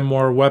to buy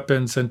more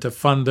weapons and to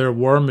fund their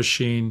war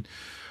machine,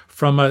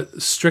 from a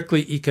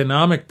strictly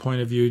economic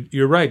point of view,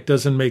 you're right,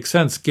 doesn't make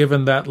sense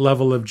given that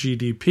level of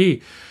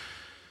GDP.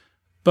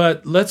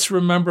 But let's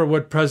remember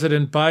what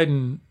President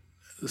Biden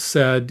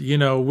said. He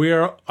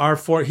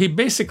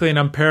basically, and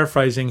I'm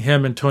paraphrasing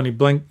him and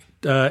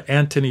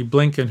Antony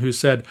Blinken, who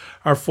said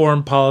our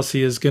foreign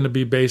policy is going to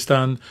be based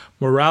on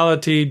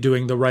morality,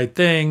 doing the right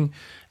thing,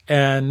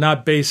 and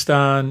not based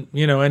on,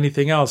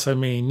 anything else. I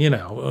mean,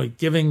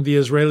 giving the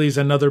Israelis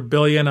another $1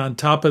 billion on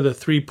top of the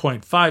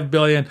 $3.5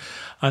 billion,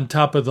 on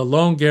top of the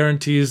loan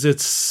guarantees.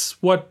 It's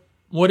what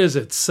is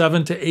it,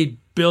 $7 to $8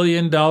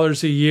 billion a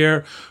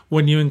year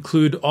when you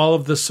include all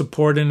of the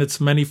support in its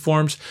many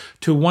forms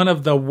to one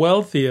of the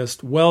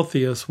wealthiest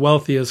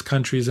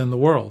countries in the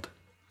world.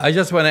 I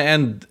just want to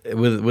end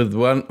with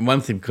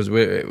one thing, because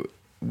we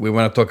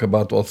want to talk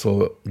about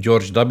also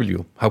George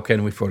W. How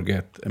can we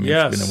forget?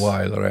 Yes. It's been a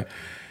while, right?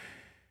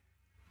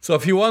 So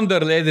if you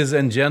wonder, ladies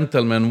and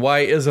gentlemen,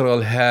 why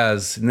Israel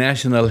has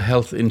national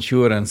health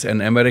insurance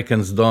and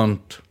Americans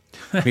don't,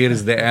 here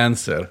is the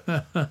answer.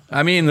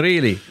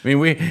 Really.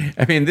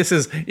 This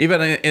is,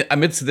 even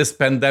amidst this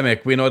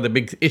pandemic, we know the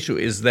big issue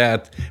is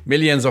that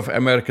millions of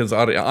Americans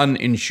are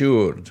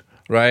uninsured,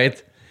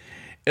 right?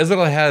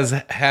 Israel has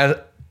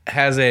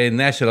a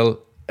national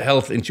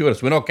health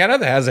insurance. We know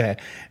Canada has a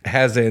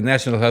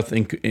national health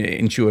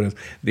insurance.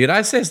 The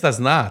United States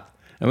does not.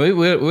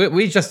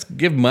 We just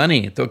give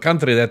money to a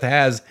country that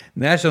has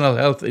national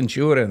health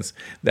insurance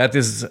that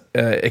is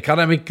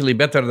economically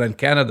better than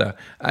Canada.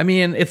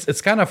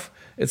 It's kind of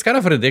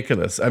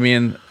ridiculous.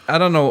 I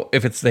don't know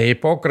if it's the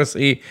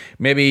hypocrisy.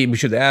 Maybe we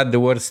should add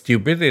the word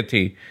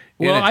stupidity.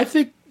 Well, I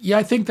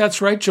think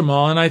that's right,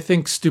 Jamal. And I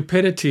think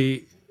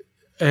stupidity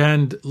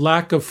and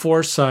lack of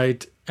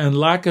foresight and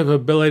lack of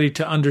ability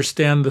to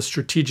understand the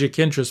strategic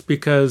interest,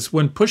 because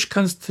when push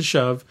comes to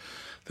shove,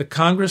 the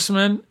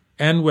congressmen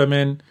and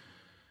women,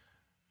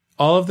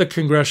 all of the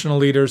congressional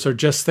leaders are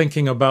just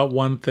thinking about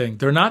one thing.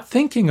 They're not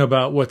thinking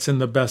about what's in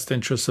the best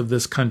interests of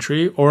this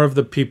country or of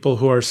the people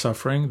who are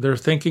suffering. They're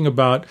thinking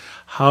about,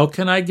 how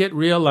can I get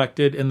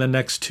reelected in the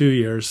next 2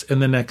 years, in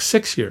the next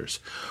 6 years,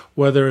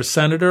 whether a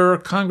senator or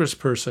a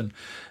congressperson.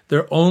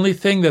 The only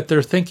thing that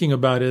they're thinking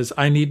about is,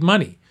 I need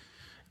money.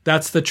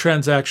 That's the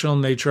transactional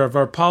nature of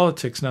our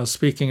politics. Now,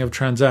 speaking of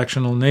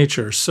transactional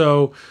nature.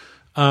 So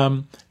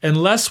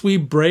unless we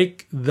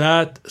break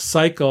that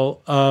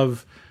cycle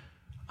of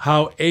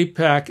how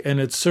AIPAC and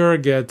its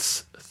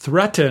surrogates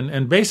threaten,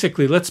 and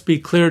basically, let's be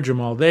clear,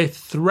 Jamal, they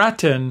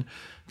threaten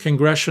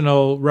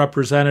congressional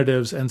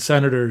representatives and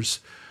senators,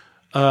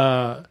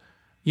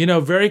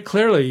 very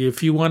clearly.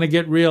 If you want to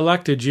get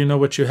reelected, you know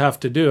what you have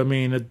to do. I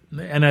mean,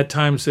 and at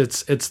times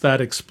it's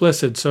that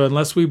explicit. So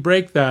unless we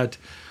break that,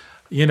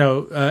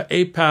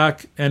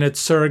 AIPAC and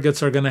its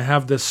surrogates are going to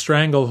have this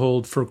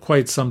stranglehold for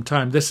quite some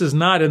time. This is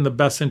not in the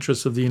best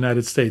interest of the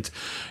United States.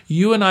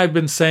 You and I have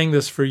been saying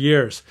this for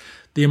years.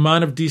 The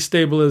amount of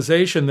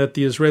destabilization that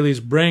the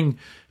Israelis bring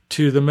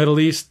to the Middle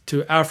East,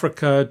 to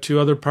Africa, to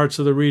other parts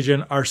of the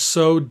region are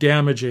so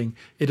damaging.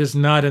 It is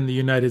not in the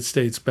United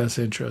States' best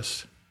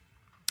interest.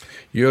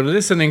 You're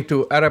listening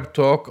to Arab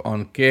Talk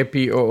on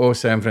KPOO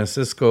San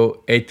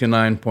Francisco,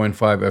 89.5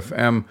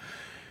 FM.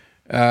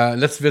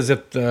 Let's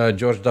visit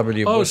George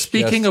W. Bush. Oh,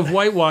 speaking of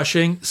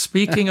whitewashing,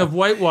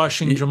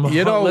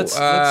 Jamal, let's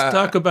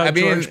talk about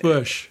George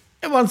Bush.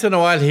 Once in a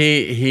while,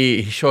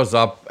 he shows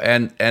up,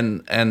 and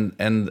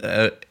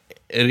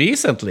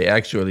recently,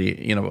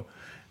 actually,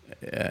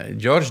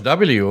 George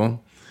W.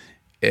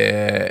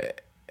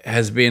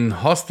 Has been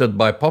hosted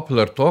by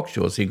popular talk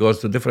shows. He goes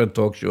to different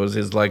talk shows.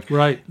 He's like,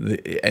 right,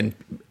 and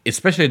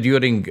especially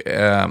during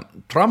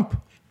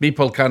Trump,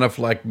 people kind of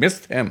like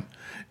missed him.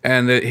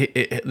 And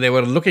they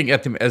were looking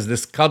at him as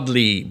this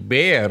cuddly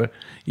bear.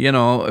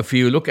 If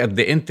you look at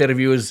the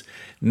interviews,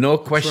 no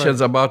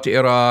questions about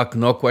Iraq,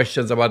 no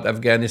questions about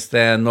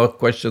Afghanistan, no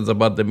questions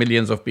about the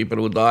millions of people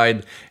who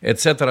died,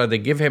 etc. They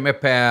give him a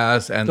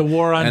pass. And the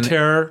war on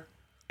terror.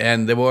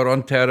 And the war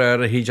on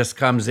terror, he just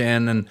comes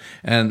in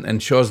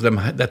and shows them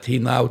that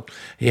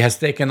he has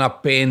taken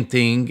up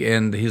painting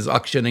and he's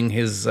auctioning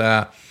his,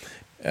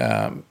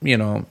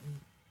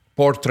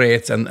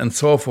 portraits and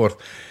so forth.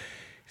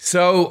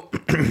 So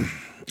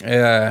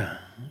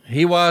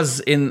he was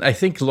in, I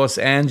think, Los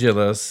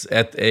Angeles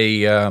at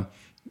a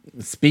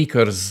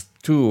speaker's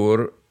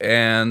tour,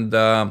 and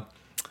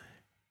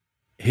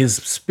his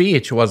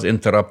speech was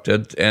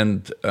interrupted.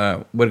 And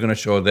we're going to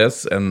show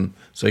this, and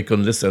so you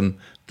can listen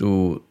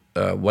to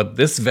what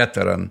this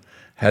veteran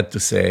had to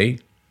say.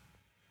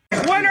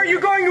 When are you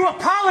going to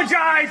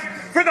apologize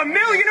for the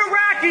million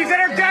Iraqis that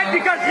are dead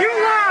because you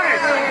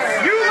lied?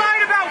 You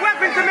lied about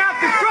weapons of mass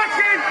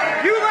destruction.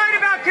 You lied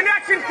about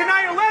connections to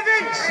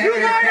 9/11. You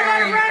lied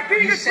about Iraq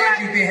being a threat.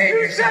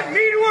 You sent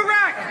me to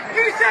Iraq.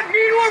 You sent me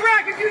to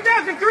Iraq in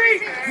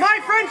 2003. My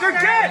friends are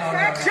dead.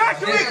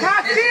 Joshua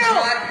Castile.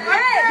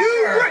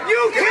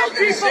 You killed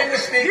people.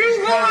 You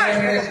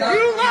lied.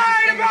 You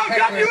lied about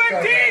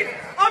WMD.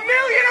 1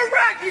 million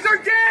Iraqis are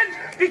dead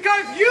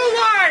because you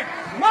lied.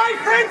 My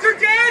friends are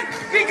dead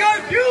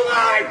because you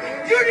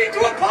lied. You need to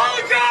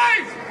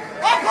apologize.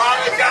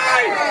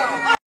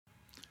 Apologize.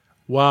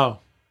 Wow.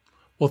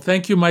 Well,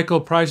 thank you,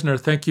 Michael Preisner.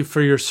 Thank you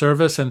for your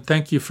service, and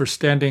thank you for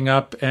standing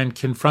up and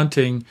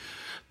confronting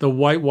the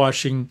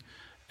whitewashing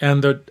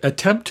and the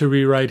attempt to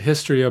rewrite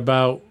history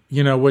about,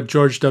 what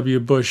George W.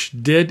 Bush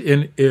did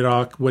in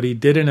Iraq, what he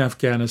did in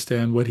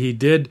Afghanistan, what he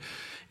did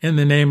in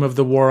the name of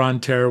the war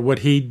on terror, what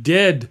he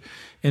did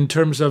in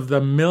terms of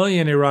the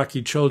million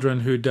Iraqi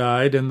children who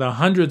died and the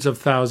hundreds of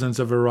thousands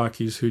of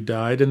Iraqis who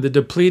died and the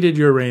depleted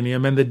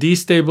uranium and the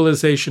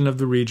destabilization of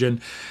the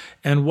region,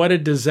 and what a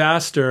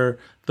disaster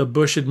the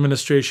Bush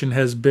administration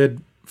has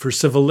bid for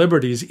civil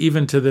liberties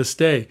even to this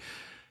day.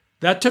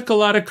 That took a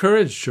lot of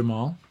courage,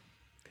 Jamal.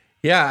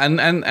 Yeah, and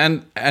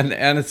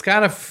it's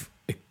kind of,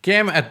 it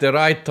came at the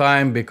right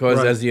time because,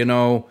 right, as you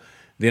know,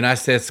 the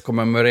United States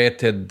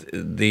commemorated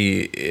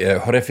the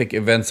horrific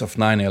events of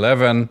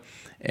 9/11.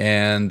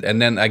 And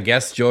then I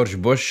guess George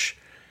Bush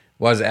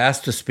was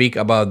asked to speak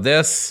about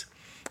this,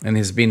 and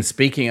he's been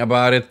speaking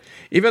about it.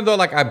 Even though,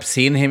 I've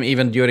seen him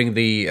even during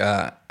the,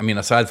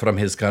 aside from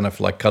his kind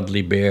of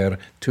cuddly bear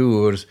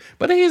tours,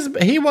 but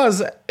he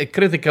was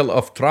critical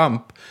of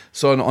Trump.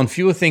 So on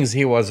few things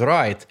he was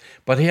right,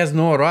 but he has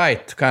no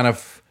right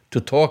to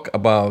talk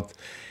about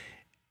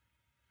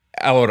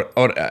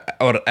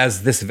or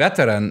as this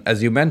veteran,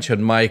 as you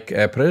mentioned, Mike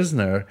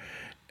Preisner,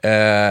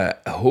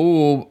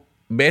 who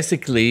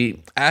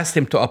basically asked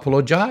him to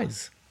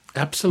apologize.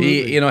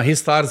 Absolutely.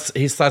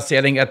 He starts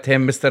yelling at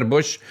him, Mr.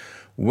 Bush,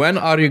 when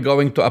are you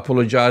going to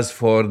apologize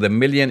for the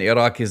million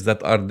Iraqis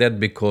that are dead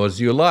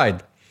because you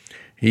lied?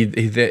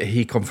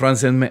 He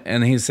confronts him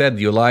and he said,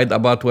 you lied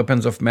about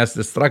weapons of mass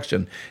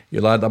destruction.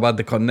 You lied about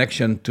the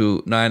connection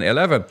to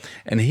 9/11.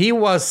 And he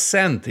was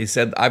sent. He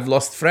said, I've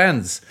lost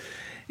friends.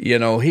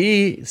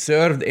 He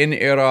served in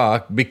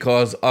Iraq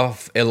because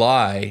of a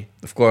lie.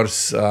 Of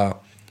course,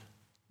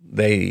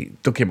 they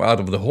took him out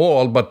of the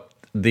hall, but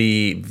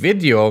the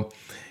video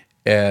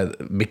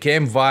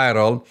became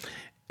viral,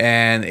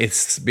 and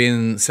it's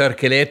been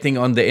circulating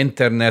on the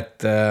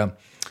internet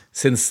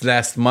since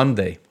last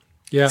Monday.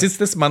 Yeah. Since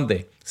this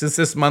Monday,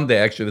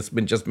 actually, it's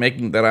been just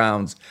making the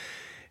rounds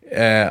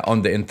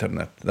on the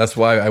internet. That's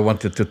why I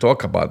wanted to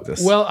talk about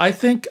this. Well, I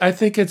think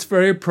it's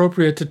very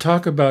appropriate to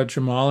talk about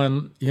Jamal,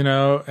 and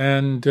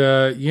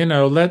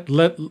let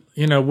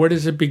where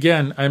does it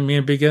begin? I mean,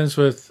 it begins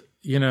with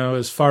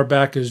as far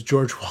back as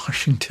George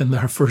Washington,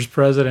 our first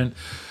president.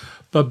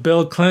 But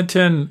Bill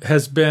Clinton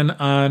has been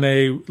on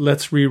a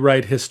let's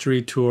rewrite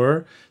history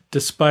tour,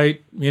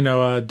 despite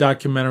a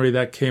documentary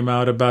that came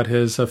out about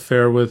his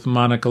affair with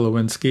Monica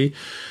Lewinsky.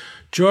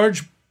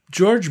 George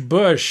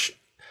Bush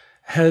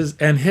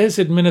and his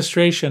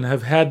administration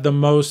have had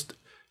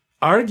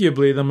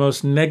arguably the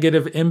most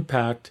negative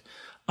impact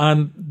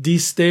on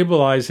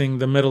destabilizing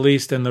the Middle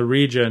East and the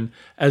region,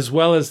 as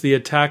well as the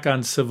attack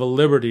on civil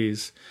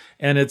liberties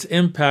and its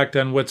impact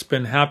on what's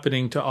been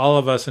happening to all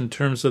of us in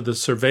terms of the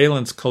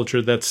surveillance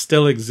culture that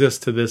still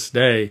exists to this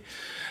day,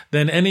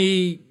 than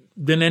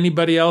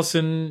anybody else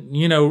in,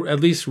 at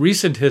least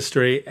recent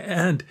history.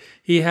 And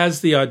he has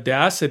the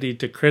audacity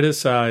to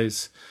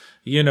criticize,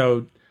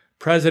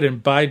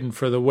 President Biden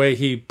for the way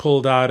he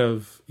pulled out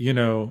of,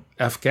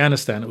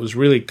 Afghanistan. It was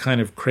really kind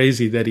of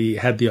crazy that he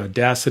had the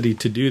audacity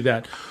to do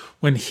that.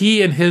 When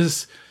he and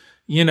his,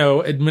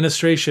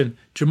 administration,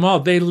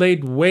 Jamal, they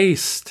laid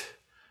waste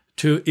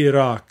to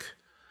Iraq,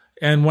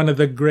 and one of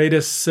the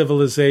greatest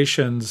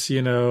civilizations,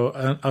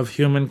 of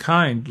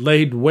humankind,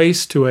 laid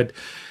waste to it,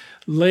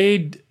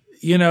 laid,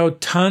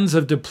 tons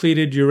of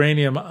depleted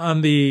uranium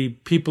on the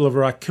people of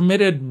Iraq,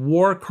 committed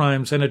war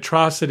crimes and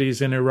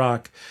atrocities in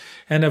Iraq,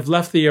 and have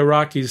left the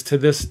Iraqis to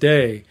this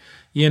day,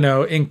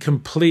 in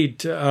complete,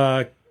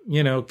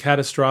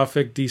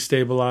 catastrophic,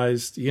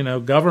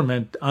 destabilized,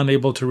 government,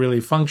 unable to really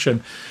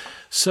function.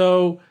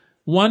 So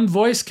one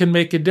voice can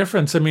make a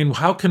difference. I mean,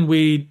 how can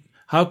we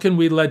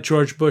let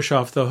George Bush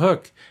off the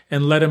hook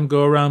and let him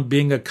go around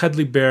being a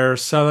cuddly bear,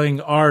 selling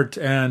art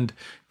and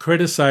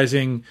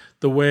criticizing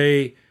the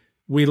way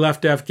we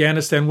left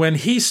Afghanistan when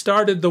he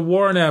started the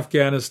war in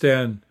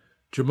Afghanistan?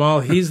 Jamal,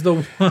 he's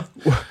the one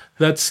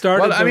that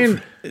started. Well, I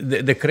mean,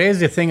 the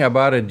crazy thing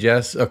about it,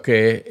 Jess,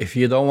 okay, if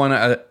you don't want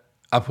to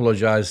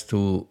apologize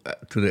to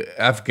the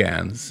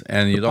Afghans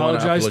and you don't want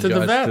to apologize to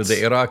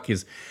the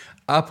Iraqis,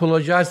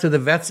 apologize to the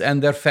vets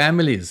and their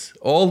families.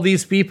 All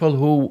these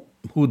people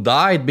who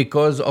died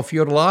because of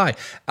your lie.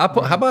 How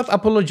about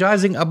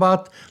apologizing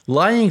about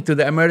lying to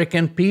the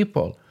American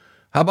people?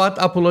 How about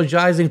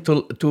apologizing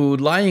to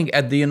lying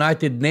at the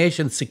United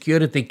Nations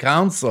Security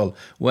Council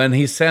when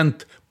he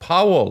sent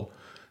Colin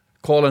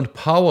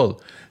Powell,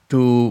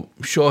 to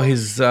show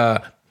his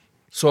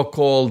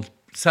so-called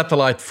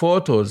satellite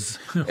photos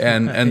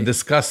and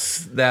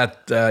discuss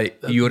that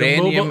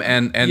uranium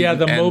and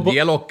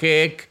yellow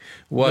cake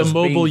was the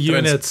mobile being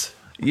units.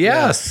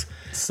 Yes. Yeah.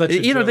 Such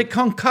a joke. They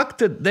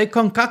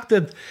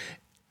concocted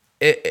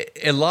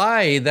a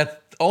lie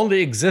that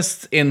only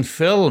exists in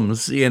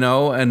films,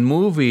 and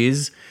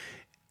movies,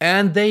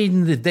 and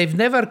they've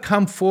never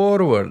come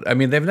forward. I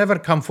mean, they've never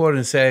come forward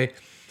and say,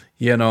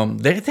 they've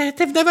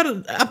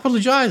never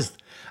apologized.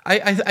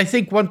 I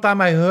think one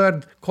time I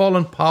heard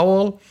Colin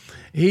Powell,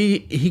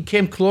 he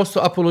came close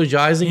to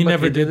apologizing. He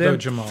never did though,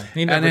 Jamal.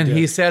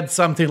 He said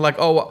something like,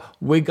 "Oh,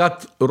 we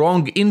got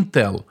wrong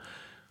intel."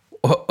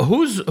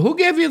 Who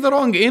gave you the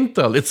wrong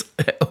intel?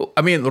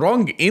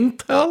 Wrong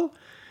intel?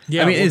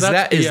 Yeah, is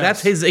that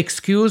his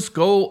excuse?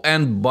 Go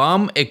and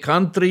bomb a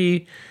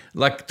country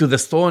like to the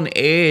Stone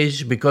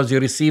Age because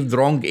you received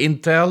wrong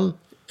intel?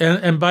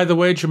 And by the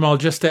way, Jamal,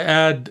 just to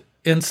add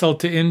insult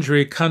to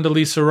injury,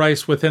 Condoleezza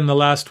Rice within the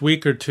last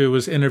week or two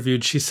was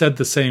interviewed. She said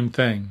the same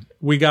thing.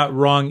 We got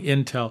wrong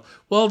intel.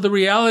 Well, the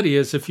reality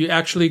is, if you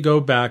actually go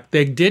back,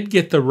 they did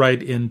get the right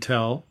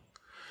intel.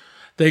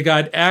 They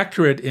got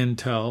accurate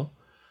intel.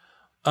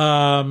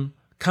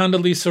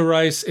 Condoleezza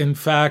Rice, in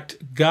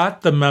fact,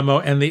 got the memo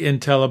and the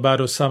intel about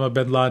Osama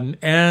bin Laden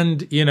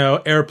and,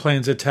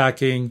 airplanes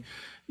attacking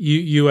the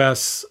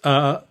U.S.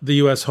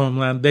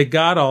 homeland. They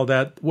got all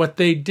that. What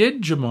they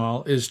did,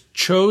 Jamal, is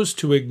chose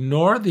to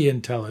ignore the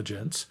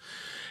intelligence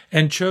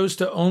and chose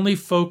to only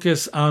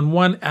focus on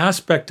one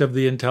aspect of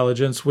the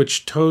intelligence,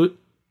 which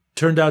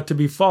turned out to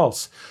be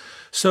false.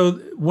 So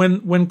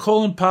when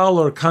Colin Powell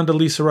or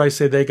Condoleezza Rice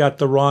say they got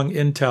the wrong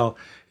intel,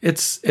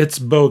 it's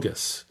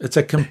bogus. It's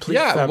a complete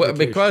fabrication.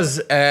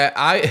 Because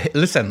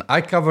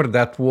I covered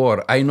that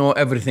war. I know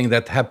everything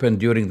that happened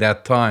during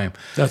that time.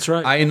 That's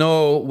right. I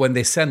know when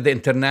they sent the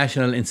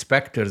international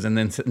inspectors, and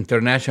then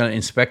international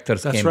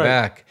inspectors came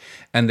back,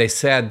 and they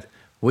said,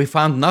 we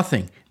found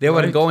nothing. They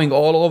were going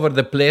all over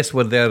the place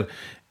with their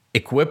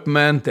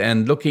equipment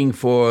and looking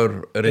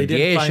for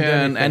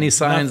radiation, any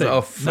signs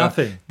of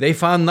nothing. They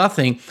found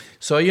nothing.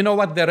 So you know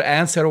what their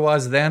answer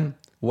was then?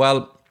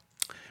 Well,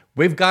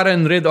 we've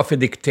gotten rid of a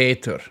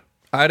dictator.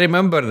 I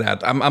remember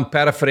that. I'm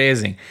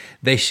paraphrasing.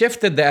 They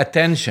shifted the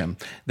attention.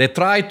 They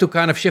tried to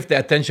kind of shift the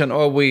attention.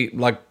 Oh,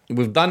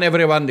 we've done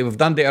everyone. We've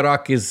done the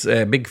Iraqis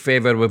a big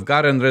favor. We've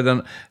gotten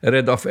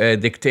rid of a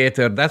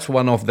dictator. That's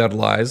one of their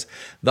lies.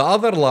 The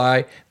other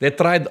lie, they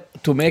tried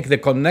to make the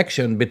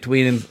connection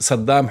between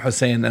Saddam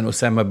Hussein and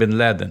Osama bin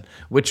Laden,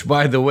 which,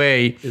 by the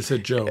way, It's a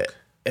joke.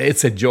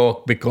 It's a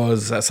joke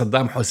because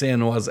Saddam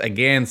Hussein was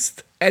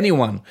against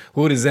anyone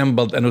who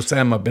resembled an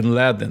Osama bin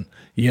Laden.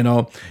 You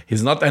know,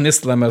 he's not an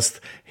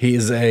Islamist.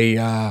 He's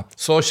a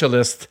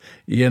socialist,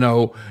 you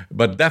know,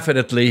 but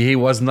definitely he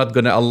was not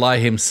going to ally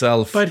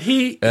himself. But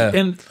he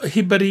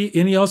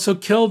also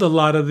killed a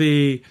lot of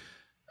the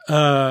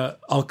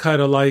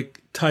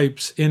Al-Qaeda-like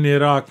types in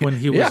Iraq when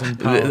he was in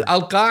power.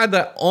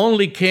 Al-Qaeda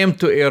only came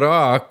to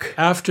Iraq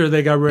After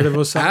they got rid of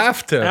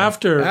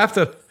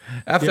Osama.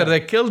 After they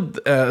killed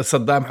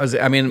Saddam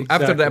Hussein. I mean,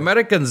 after the Exactly.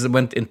 Americans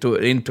went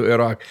into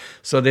Iraq.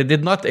 So they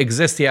did not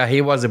exist. Yeah,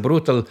 he was a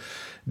brutal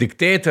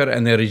dictator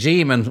and a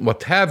regime and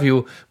what have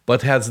you,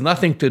 but has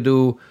nothing to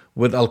do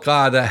with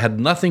Al-Qaeda, had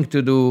nothing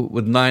to do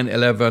with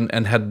 9/11,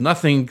 and had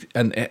nothing,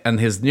 and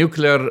his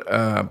nuclear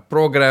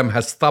program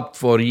has stopped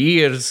for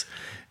years.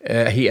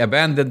 He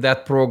abandoned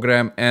that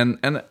program,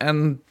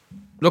 and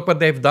look what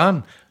they've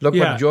done. Look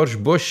Yeah. what George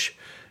Bush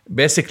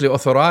basically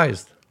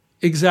authorized.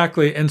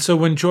 Exactly. And so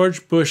when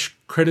George Bush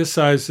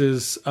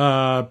criticizes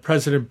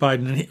President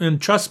Biden, and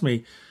trust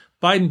me,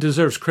 Biden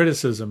deserves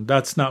criticism.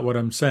 That's not what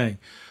I'm saying.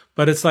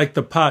 But it's like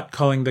the pot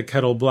calling the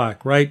kettle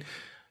black, right?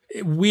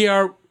 We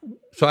are...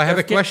 So I have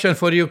a question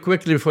for you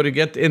quickly before you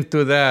get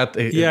into that.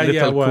 A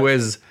little what?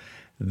 quiz.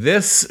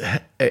 This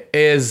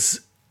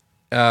is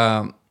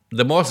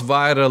the most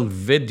viral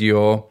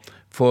video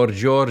for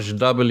George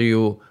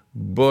W.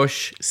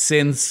 Bush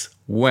since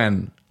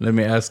when? Let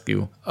me ask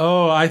you.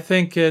 Oh, I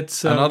think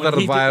it's... Another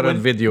viral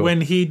video. When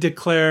he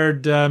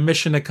declared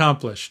mission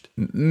accomplished.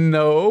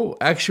 No,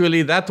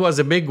 actually, that was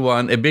a big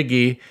one, a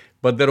biggie,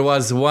 but there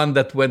was one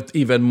that went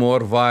even more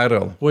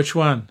viral. Which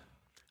one?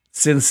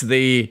 Since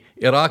the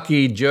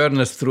Iraqi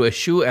journalist threw a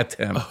shoe at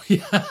him. Oh,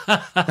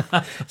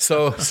 yeah.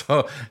 So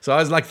I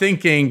was like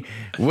thinking,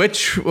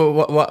 which,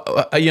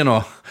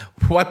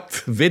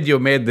 what video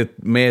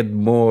made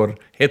more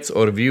hits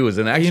or views?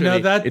 And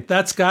actually,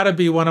 that's got to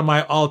be one of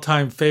my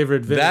all-time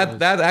favorite videos.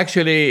 That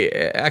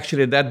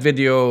actually that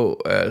video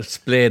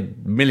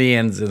played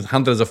millions and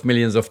hundreds of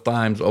millions of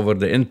times over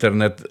the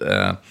internet.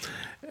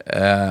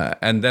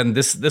 And then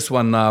this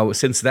one now,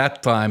 since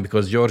that time,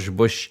 because George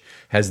Bush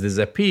has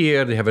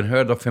disappeared, they haven't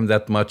heard of him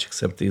that much,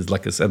 except he's,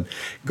 like I said,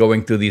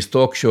 going to these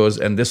talk shows.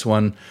 And this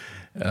one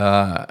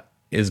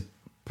is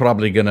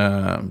probably going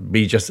to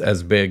be just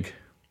as big.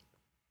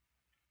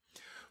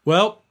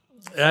 Well,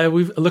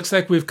 it looks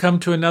like we've come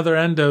to another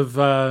end of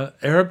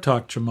Arab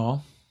Talk,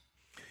 Jamal.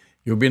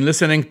 You've been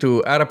listening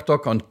to Arab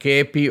Talk on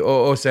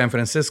KPOO San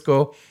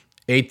Francisco,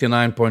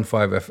 89.5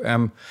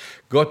 FM.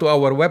 Go to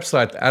our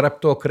website,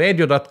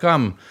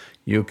 arabtalkradio.com.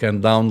 You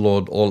can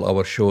download all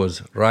our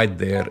shows right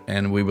there,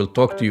 and we will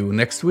talk to you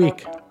next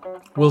week.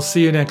 We'll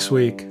see you next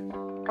week.